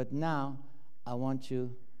 But now I want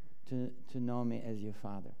you to know me as your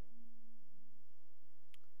Father.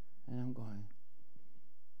 And I'm going,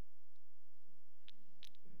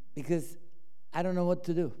 because I don't know what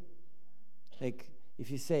to do. Like, if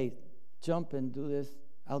you say, jump and do this,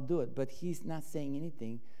 I'll do it. But he's not saying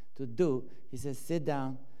anything to do. He says, sit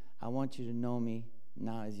down. I want you to know me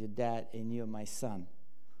now as your dad, and you're my son.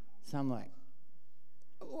 So I'm like,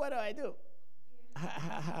 what do I do?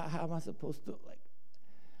 How am I supposed to, like?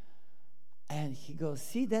 And he goes,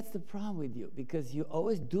 see, that's the problem with you, because you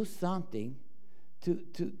always do something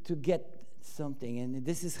to get something, and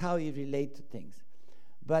this is how you relate to things.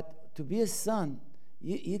 But to be a son,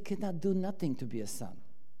 you cannot do nothing to be a son.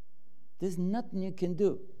 There's nothing you can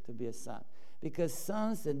do to be a son, because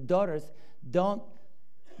sons and daughters don't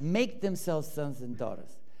make themselves sons and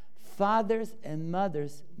daughters. Fathers and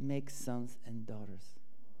mothers make sons and daughters.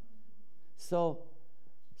 So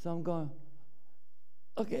I'm going,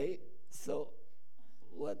 okay, so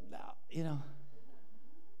what now? You know,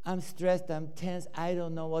 I'm stressed, I'm tense, I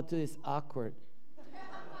don't know what to do, it's awkward.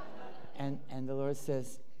 And the Lord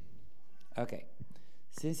says, okay,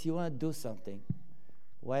 since you want to do something,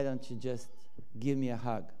 why don't you just give me a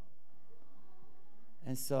hug?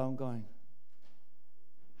 And so I'm going,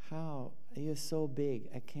 how? You're so big,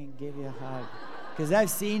 I can't give you a hug. Because I've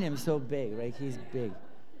seen him so big, right? He's big.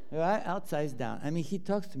 I'll size down. I mean, he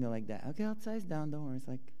talks to me like that. Okay, I'll size down, don't worry. It's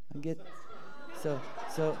like, I get, so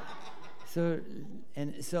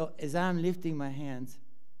as I'm lifting my hands,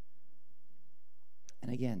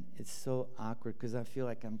 and again, it's so awkward because I feel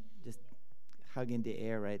like I'm just hugging the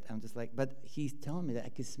air, right? I'm just like, but he's telling me that I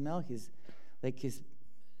can smell his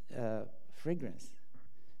fragrance,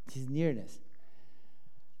 his nearness.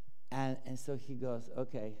 And so he goes,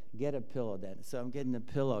 okay, get a pillow then. So I'm getting a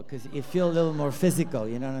pillow because you feel a little more physical,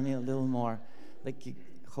 you know what I mean? A little more like you're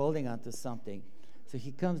holding onto something. So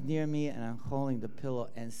he comes near me and I'm holding the pillow.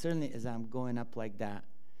 And certainly as I'm going up like that,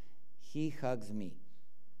 he hugs me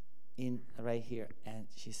in right here. And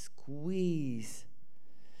she squeezes.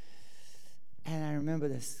 And I remember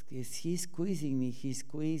this, is he's squeezing me, he's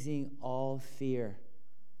squeezing all fear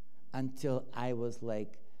until I was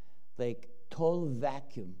like total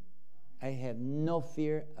vacuum. I have no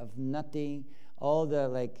fear of nothing. All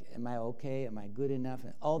the am I okay? Am I good enough?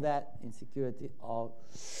 And all that insecurity, all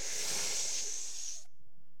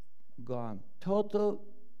gone. Total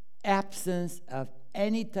absence of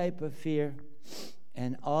any type of fear.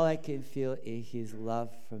 And all I can feel is his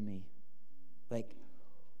love for me.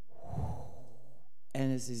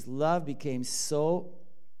 And as his love became so,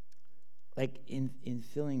 in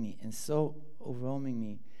filling me and so overwhelming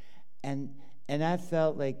me. And I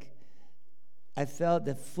felt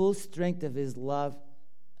the full strength of his love.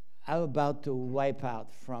 I'm about to wipe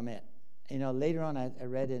out from it. You know, later on I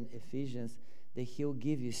read in Ephesians that he'll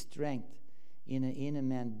give you strength in an inner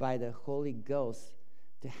man by the Holy Ghost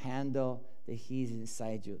to handle that he's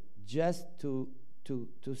inside you. Just to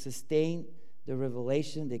sustain the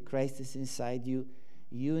revelation that Christ is inside you,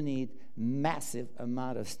 you need massive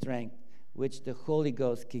amount of strength, which the Holy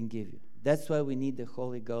Ghost can give you. That's why we need the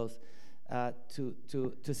Holy Ghost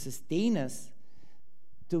to sustain us,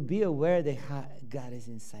 to be aware that God is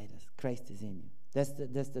inside us. Christ is in you.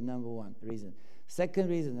 That's the number one reason. Second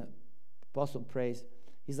reason, the apostle prays,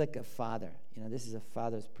 he's like a father. You know, this is a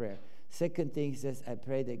father's prayer. Second thing, he says, I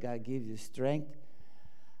pray that God gives you strength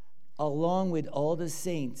along with all the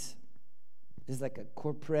saints. It's like a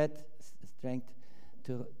corporate strength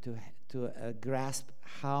to grasp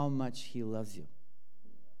how much he loves you.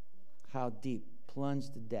 How deep, plunge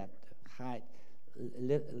the depth, height,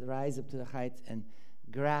 rise up to the heights and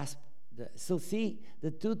grasp. So see,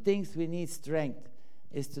 the two things we need strength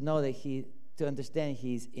is to know that to understand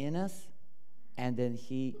he's in us, and then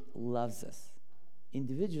he loves us,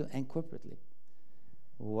 individually and corporately.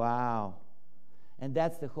 Wow. And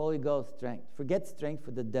that's the Holy Ghost strength. Forget strength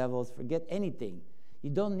for the devils, forget anything. You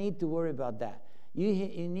don't need to worry about that. You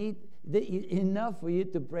need enough for you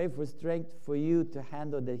to pray for strength for you to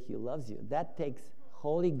handle that he loves you. That takes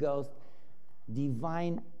Holy Ghost,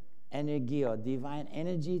 divine energy or divine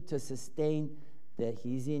energy to sustain that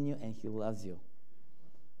he's in you and he loves you.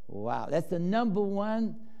 Wow, that's the number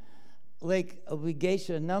one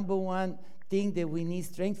obligation, number one thing that we need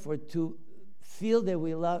strength for, to feel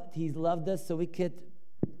that he's loved us, so we could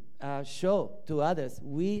show to others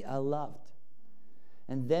we are loved.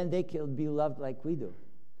 And then they can be loved like we do.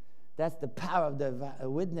 That's the power of the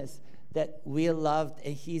witness, that we are loved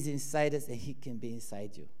and he's inside us and he can be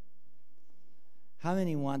inside you. How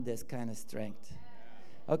many want this kind of strength?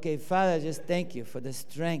 Okay, Father, just thank you for the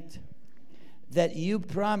strength that you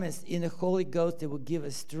promised in the Holy Ghost that will give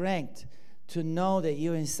us strength to know that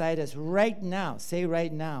you're inside us right now. Say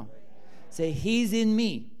right now. Say, he's in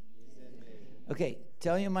me. Okay,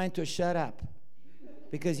 tell your mind to shut up,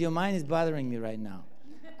 because your mind is bothering me right now.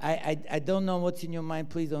 I don't know what's in your mind.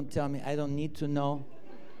 Please don't tell me. I don't need to know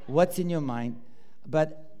what's in your mind.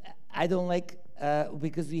 But I don't like,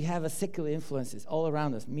 because we have a secular influences all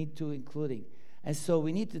around us, me too including. And so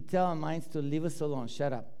we need to tell our minds to leave us alone.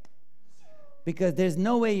 Shut up. Because there's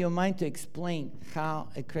no way your mind to explain how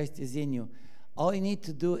a Christ is in you. All you need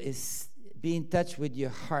to do is be in touch with your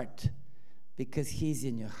heart, because he's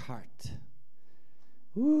in your heart.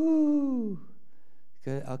 Woo!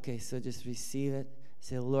 Good. Okay, so just receive it.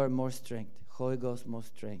 Say, Lord, more strength. Holy Ghost, more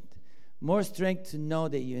strength. More strength to know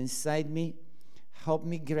that you're inside me. Help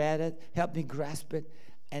me grab it. Help me grasp it.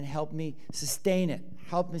 And help me sustain it.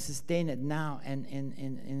 Help me sustain it now and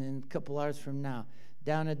in a couple hours from now.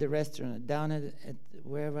 Down at the restaurant, down at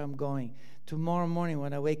wherever I'm going. Tomorrow morning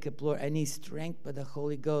when I wake up, Lord, I need strength by the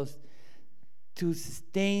Holy Ghost to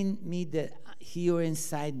sustain me, that you are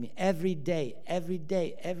inside me every day,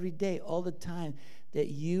 all the time, that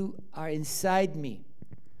you are inside me.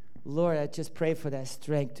 Lord, I just pray for that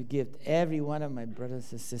strength to give to every one of my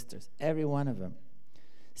brothers and sisters, every one of them.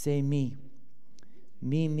 Say me.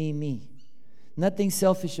 Me, me, me. Nothing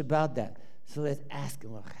selfish about that. So let's ask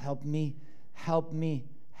him, Lord, help me, help me,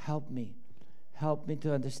 help me. Help me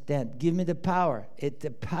to understand. Give me the power. It's the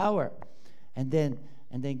power. And then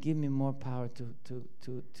give me more power to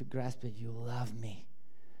grasp it. You love me.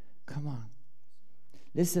 Come on.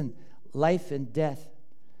 Listen, life and death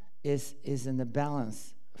is in the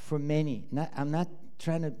balance for many. I'm not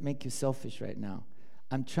trying to make you selfish right now.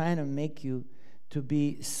 I'm trying to make you to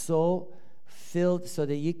be so filled so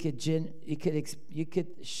that you could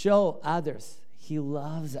show others he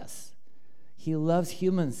loves us. He loves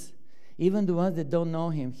humans. Even the ones that don't know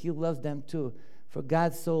him, he loves them too. For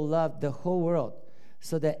God so loved the whole world,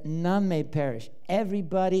 so that none may perish.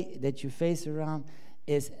 Everybody that you face around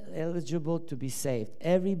is eligible to be saved.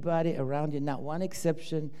 Everybody around you, not one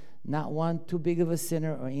exception, not one too big of a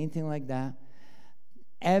sinner or anything like that.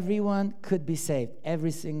 Everyone could be saved,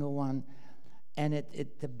 every single one. And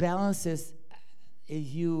the balance is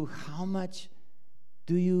you, how much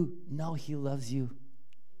do you know he loves you?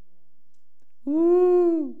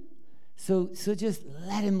 Woo! So just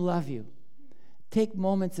let him love you. Take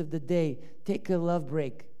moments of the day. Take a love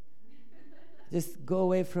break. Just go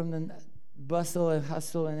away from the bustle and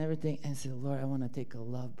hustle and everything and say, Lord, I want to take a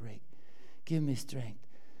love break. Give me strength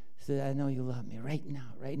so that I know you love me right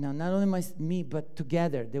now. Not only me, but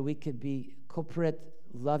together, that we could be corporate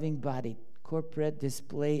loving body, corporate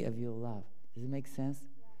display of your love. Does it make sense?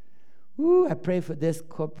 Woo, I pray for this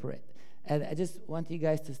corporate. And I just want you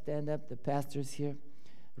guys to stand up, the pastors here,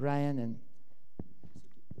 Ryan and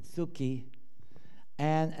Suki.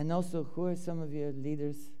 And also, who are some of your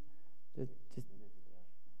leaders?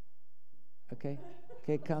 Okay,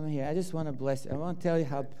 come here. I just want to bless you. I want to tell you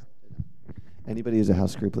how. Anybody who's a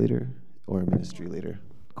house group leader or a ministry leader,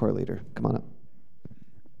 core leader, come on up.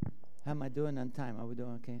 How am I doing on time? Are we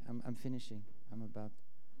doing okay? I'm finishing. I'm about.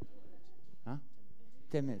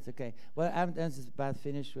 10 minutes, okay. Well, I'm just about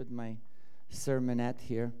finished with my sermonette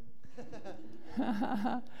here.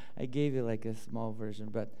 I gave you like a small version,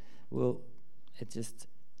 but one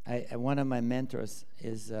of my mentors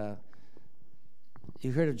is,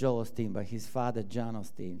 you heard of Joel Osteen, but his father, John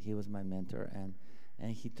Osteen, he was my mentor, and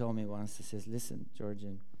he told me once, he says, listen,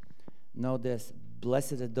 Georgian, know this,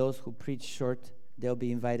 blessed are those who preach short, they'll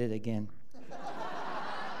be invited again.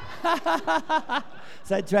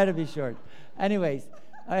 So I try to be short. Anyways,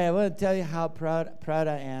 I want to tell you how proud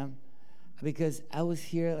I am, because I was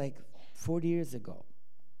here like 40 years ago,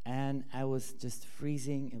 and I was just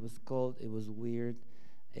freezing. It was cold. It was weird.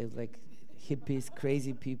 It was like hippies,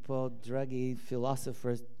 crazy people, druggy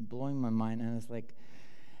philosophers blowing my mind. And I was like,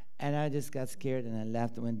 and I just got scared, and I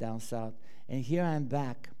left and went down south. And here I'm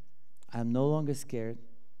back. I'm no longer scared.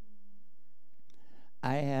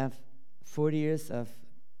 I have 40 years of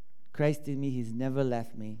Christ in me. He's never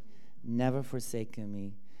left me, never forsaken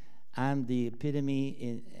me. I'm the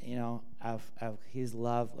epitome, of his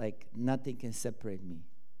love. Like nothing can separate me.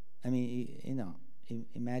 I mean,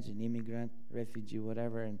 imagine immigrant, refugee,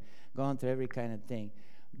 whatever, and gone through every kind of thing.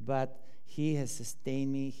 But he has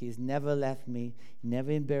sustained me. He's never left me,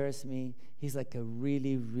 never embarrassed me. He's like a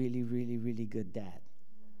really, really, really, really good dad.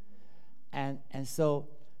 And so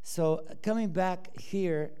coming back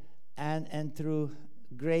here and through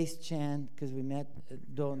Grace Chan, because we met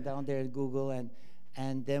down there at Google,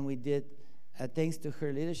 and then we did, thanks to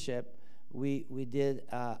her leadership, we did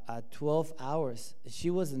 12 hours. She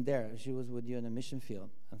wasn't there. She was with you in the mission field,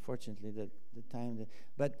 unfortunately, the time.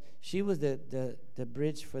 But she was the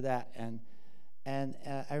bridge for that. And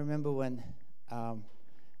I remember when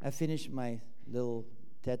I finished my little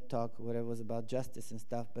TED Talk, whatever it was about justice and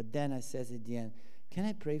stuff, but then I says at the end, can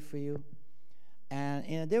I pray for you?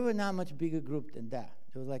 And they were not much bigger group than that.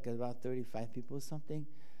 It was like about 35 people or something,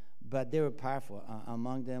 but they were powerful.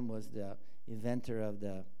 Among them was the inventor of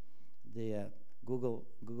the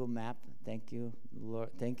Google Map. Thank you,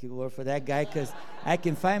 Lord, for that guy, because I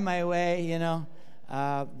can find my way.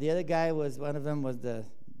 The other guy one of them was the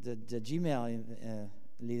Gmail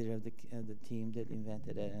leader of the team that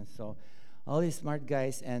invented it, and so all these smart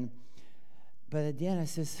guys. But at the end, I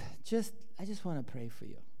says, I just want to pray for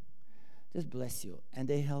you, just bless you. And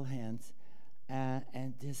they held hands,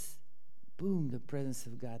 and this, boom, the presence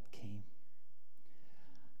of God came,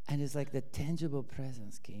 and it's like the tangible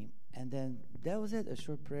presence came. And then that was it, a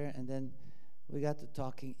short prayer, and then we got to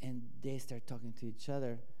talking, and they start talking to each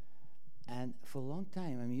other. And for a long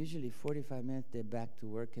time, usually 45 minutes, they're back to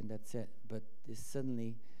work, and that's it. But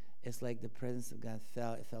suddenly, it's like the presence of God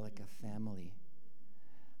fell. It felt like a family.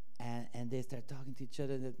 And they start talking to each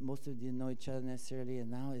other. That most of them didn't know each other necessarily, and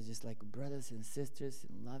now it's just like brothers and sisters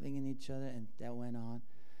and loving in each other, and that went on.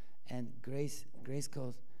 And Grace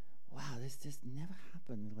goes, wow, this just never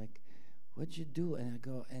happened. Like, what'd you do? And I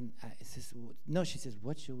go, no, she says,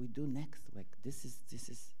 what should we do next? Like, this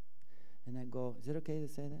is, and I go, is it okay to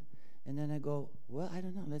say that? And then I go, well, I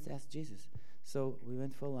don't know, let's ask Jesus. So we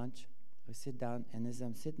went for lunch, we sit down, and as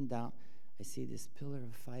I'm sitting down, I see this pillar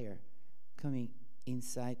of fire coming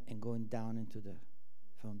inside and going down into the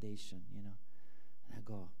foundation, And I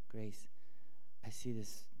go, Grace, I see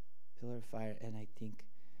this pillar of fire, and I think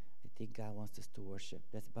God wants us to worship.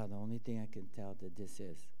 That's about the only thing I can tell that this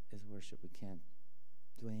is worship. We can't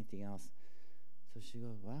do anything else. So she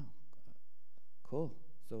goes, wow, cool.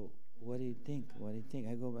 So what do you think?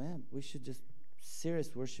 I go, man, we should just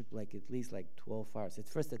serious worship like at least like 12 hours. At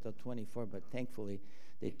first I thought 24, but thankfully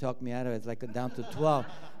they talked me out of it. It's like down to 12.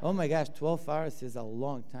 Oh my gosh, 12 hours is a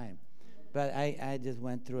long time. But I just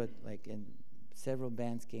went through it, and several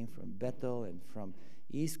bands came from Bethel and from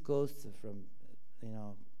East Coast, from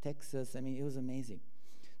Texas. It was amazing.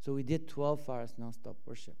 So we did 12 hours nonstop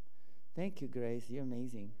worship. Thank you, Grace. You're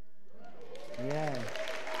amazing. Yeah.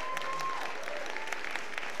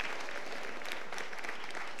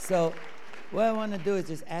 So what I want to do is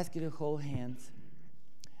just ask you to hold hands,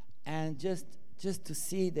 and just to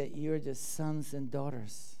see that you're just sons and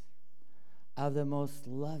daughters of the most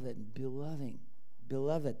loving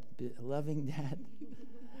Dad.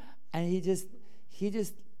 And he just,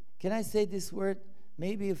 can I say this word?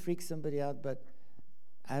 Maybe it freaks somebody out, but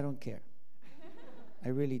I don't care. I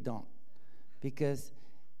really don't. Because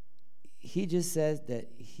he just says that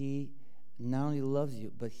he not only loves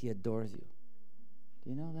you, but he adores you. Do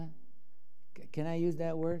you know that? Can I use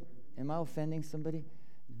that word? Am I offending somebody?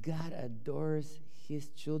 God adores his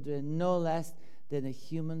children no less than the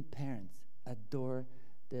human parents adore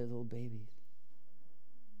their little babies.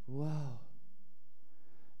 Wow.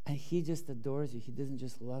 And he just adores you. He doesn't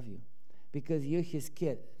just love you. Because you're his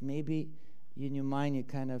kid. Maybe in your mind you're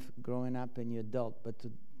kind of growing up and you're adult, but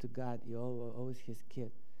to God, you're always his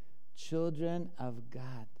kid. Children of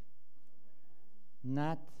God.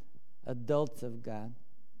 Not adults of God,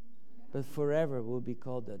 but forever will be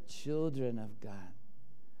called the children of God.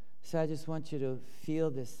 So I just want you to feel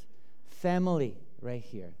this family right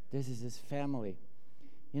here. This is his family.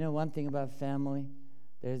 One thing about family,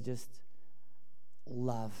 there's just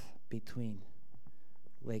love between.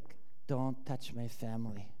 Like, don't touch my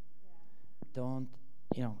family. Don't,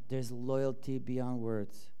 there's loyalty beyond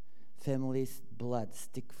words. Family's blood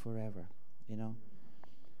stick forever,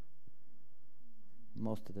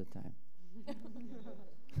 most of the time.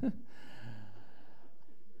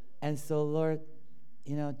 And so, Lord,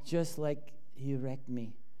 just like you wrecked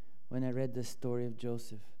me when I read the story of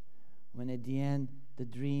Joseph, when at the end the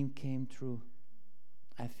dream came true,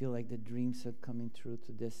 I feel like the dreams are coming true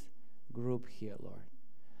to this group here, Lord.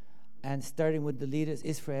 And starting with the leaders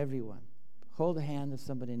is for everyone. Hold the hand of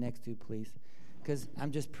somebody next to you, please, because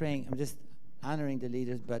I'm just praying. I'm just honoring the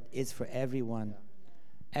leaders, but it's for everyone.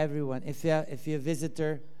 Yeah. Everyone. If you're a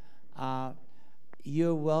visitor,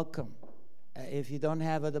 you're welcome. If you don't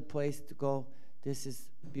have other place to go, this is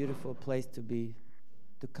a beautiful place to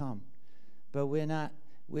come. But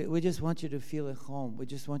we just want you to feel at home. We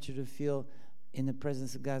just want you to feel in the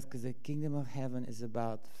presence of God, because the kingdom of heaven is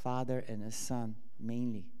about Father and a Son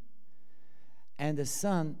mainly. And the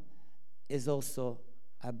Son is also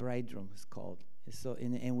a bridegroom, it's called. So,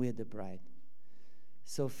 and we're the bride.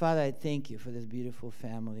 So, Father, I thank you for this beautiful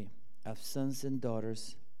family of sons and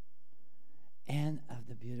daughters and of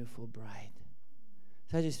the beautiful bride.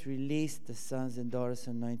 So I just released the sons and daughters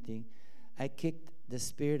anointing. I kicked the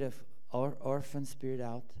spirit of orphan spirit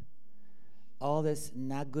out. All this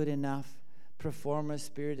not good enough, performer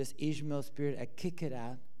spirit, this Ishmael spirit, I kick it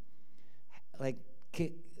out. Like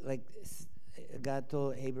God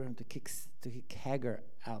told Abraham to kick Hagar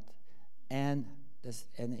out, and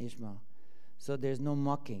Ishmael. So there's no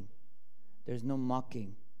mocking. There's no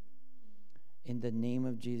mocking. In the name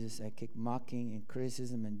of Jesus, I kick mocking and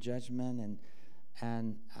criticism and judgment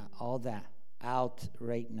and all that out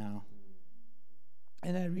right now.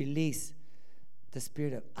 And I release the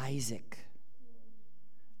spirit of Isaac.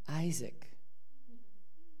 Isaac.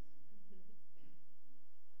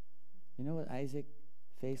 You know what Isaac's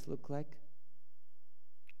face looked like?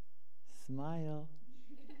 Smile.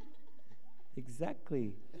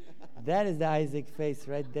 Exactly. That is the Isaac face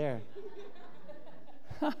right there.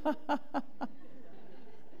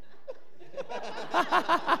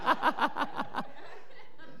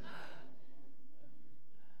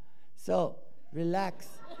 So, relax.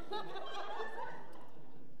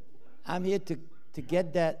 I'm here to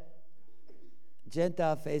get that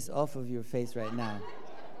Gentile face off of your face right now.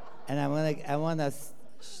 And I want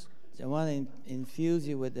to infuse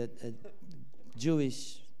you with a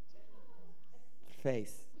Jewish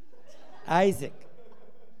face. Isaac.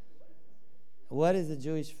 What is the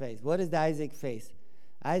Jewish face? What is the Isaac face?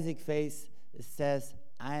 Isaac face says,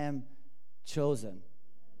 I am chosen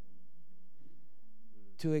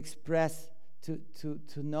to express, to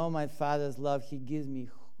know my Father's love. He gives me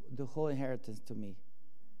the whole inheritance to me.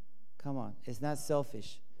 Come on. It's not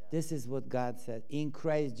selfish. This is what God said. In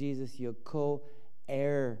Christ Jesus, you're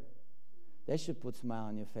co-heir. That should put a smile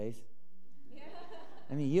on your face.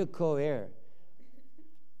 I mean, you're co-heir.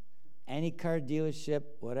 Any car dealership,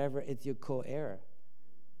 whatever, it's your co-heir.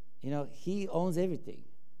 You know, he owns everything.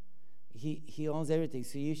 He owns everything.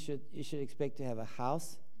 So you should expect to have a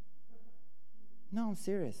house. No, I'm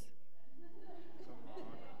serious.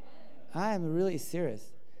 I am really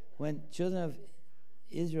serious. When children of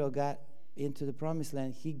Israel got into the promised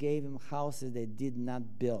land, he gave them houses they did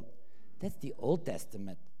not build. That's the Old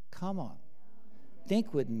Testament. Come on.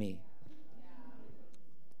 Think with me.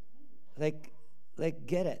 Like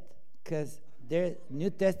get it. Because their New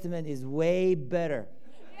Testament is way better.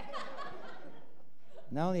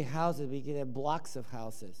 Not only houses, we can have blocks of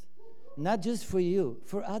houses. Not just for you,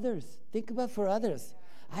 for others. Think about for others.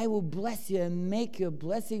 I will bless you and make you a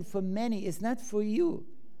blessing for many. It's not for you.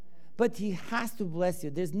 But he has to bless you.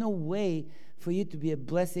 There's no way for you to be a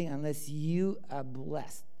blessing unless you are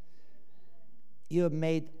blessed. You are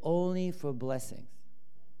made only for blessings.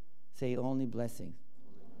 Say only blessings.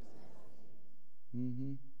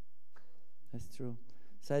 Mm-hmm. That's true.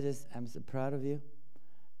 So I'm so proud of you.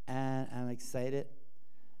 And I'm excited.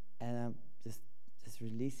 And I'm just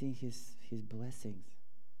releasing his blessings.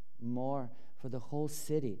 More for the whole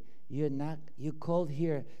city. You're called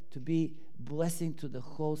here to be blessing to the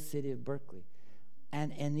whole city of Berkeley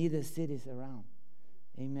and the cities around.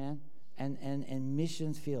 Amen. And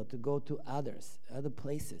missions field to go to other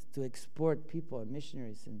places, to export people and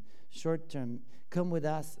missionaries and short-term. Come with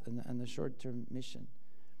us on the short-term mission.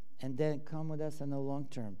 And then come with us on the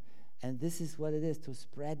long-term. And this is what it is, to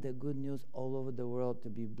spread the good news all over the world, to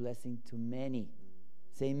be blessing to many.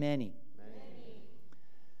 Say many.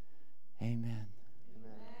 Amen. Amen.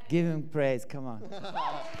 Give him praise. Come on.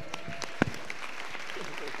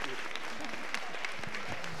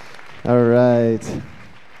 All right.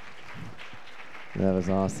 That was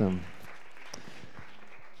awesome.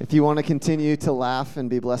 If you want to continue to laugh and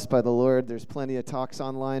be blessed by the Lord, there's plenty of talks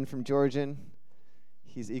online from Georgian.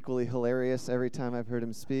 He's equally hilarious every time I've heard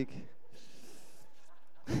him speak.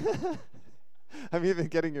 I'm even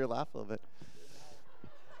getting your laugh a little bit.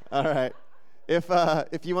 All right.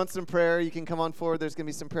 If you want some prayer, you can come on forward. There's going to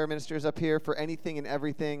be some prayer ministers up here for anything and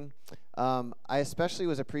everything. I especially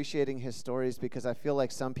was appreciating his stories because I feel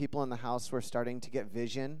like some people in the house were starting to get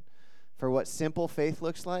vision for what simple faith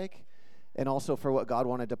looks like and also for what God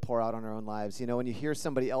wanted to pour out on our own lives. You know, when you hear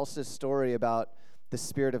somebody else's story about the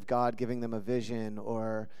Spirit of God giving them a vision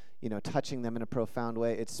or, you know, touching them in a profound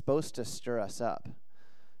way, it's supposed to stir us up.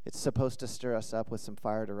 It's supposed to stir us up with some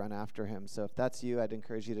fire to run after him. So if that's you, I'd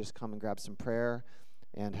encourage you to just come and grab some prayer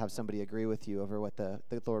and have somebody agree with you over what the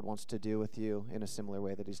Lord wants to do with you in a similar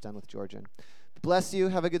way that he's done with Georgian. Bless you.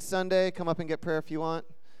 Have a good Sunday. Come up and get prayer if you want.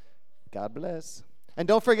 God bless. And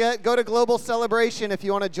don't forget, go to Global Celebration if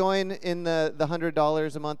you want to join in the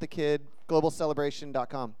 $100 a month a kid,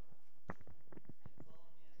 globalcelebration.com.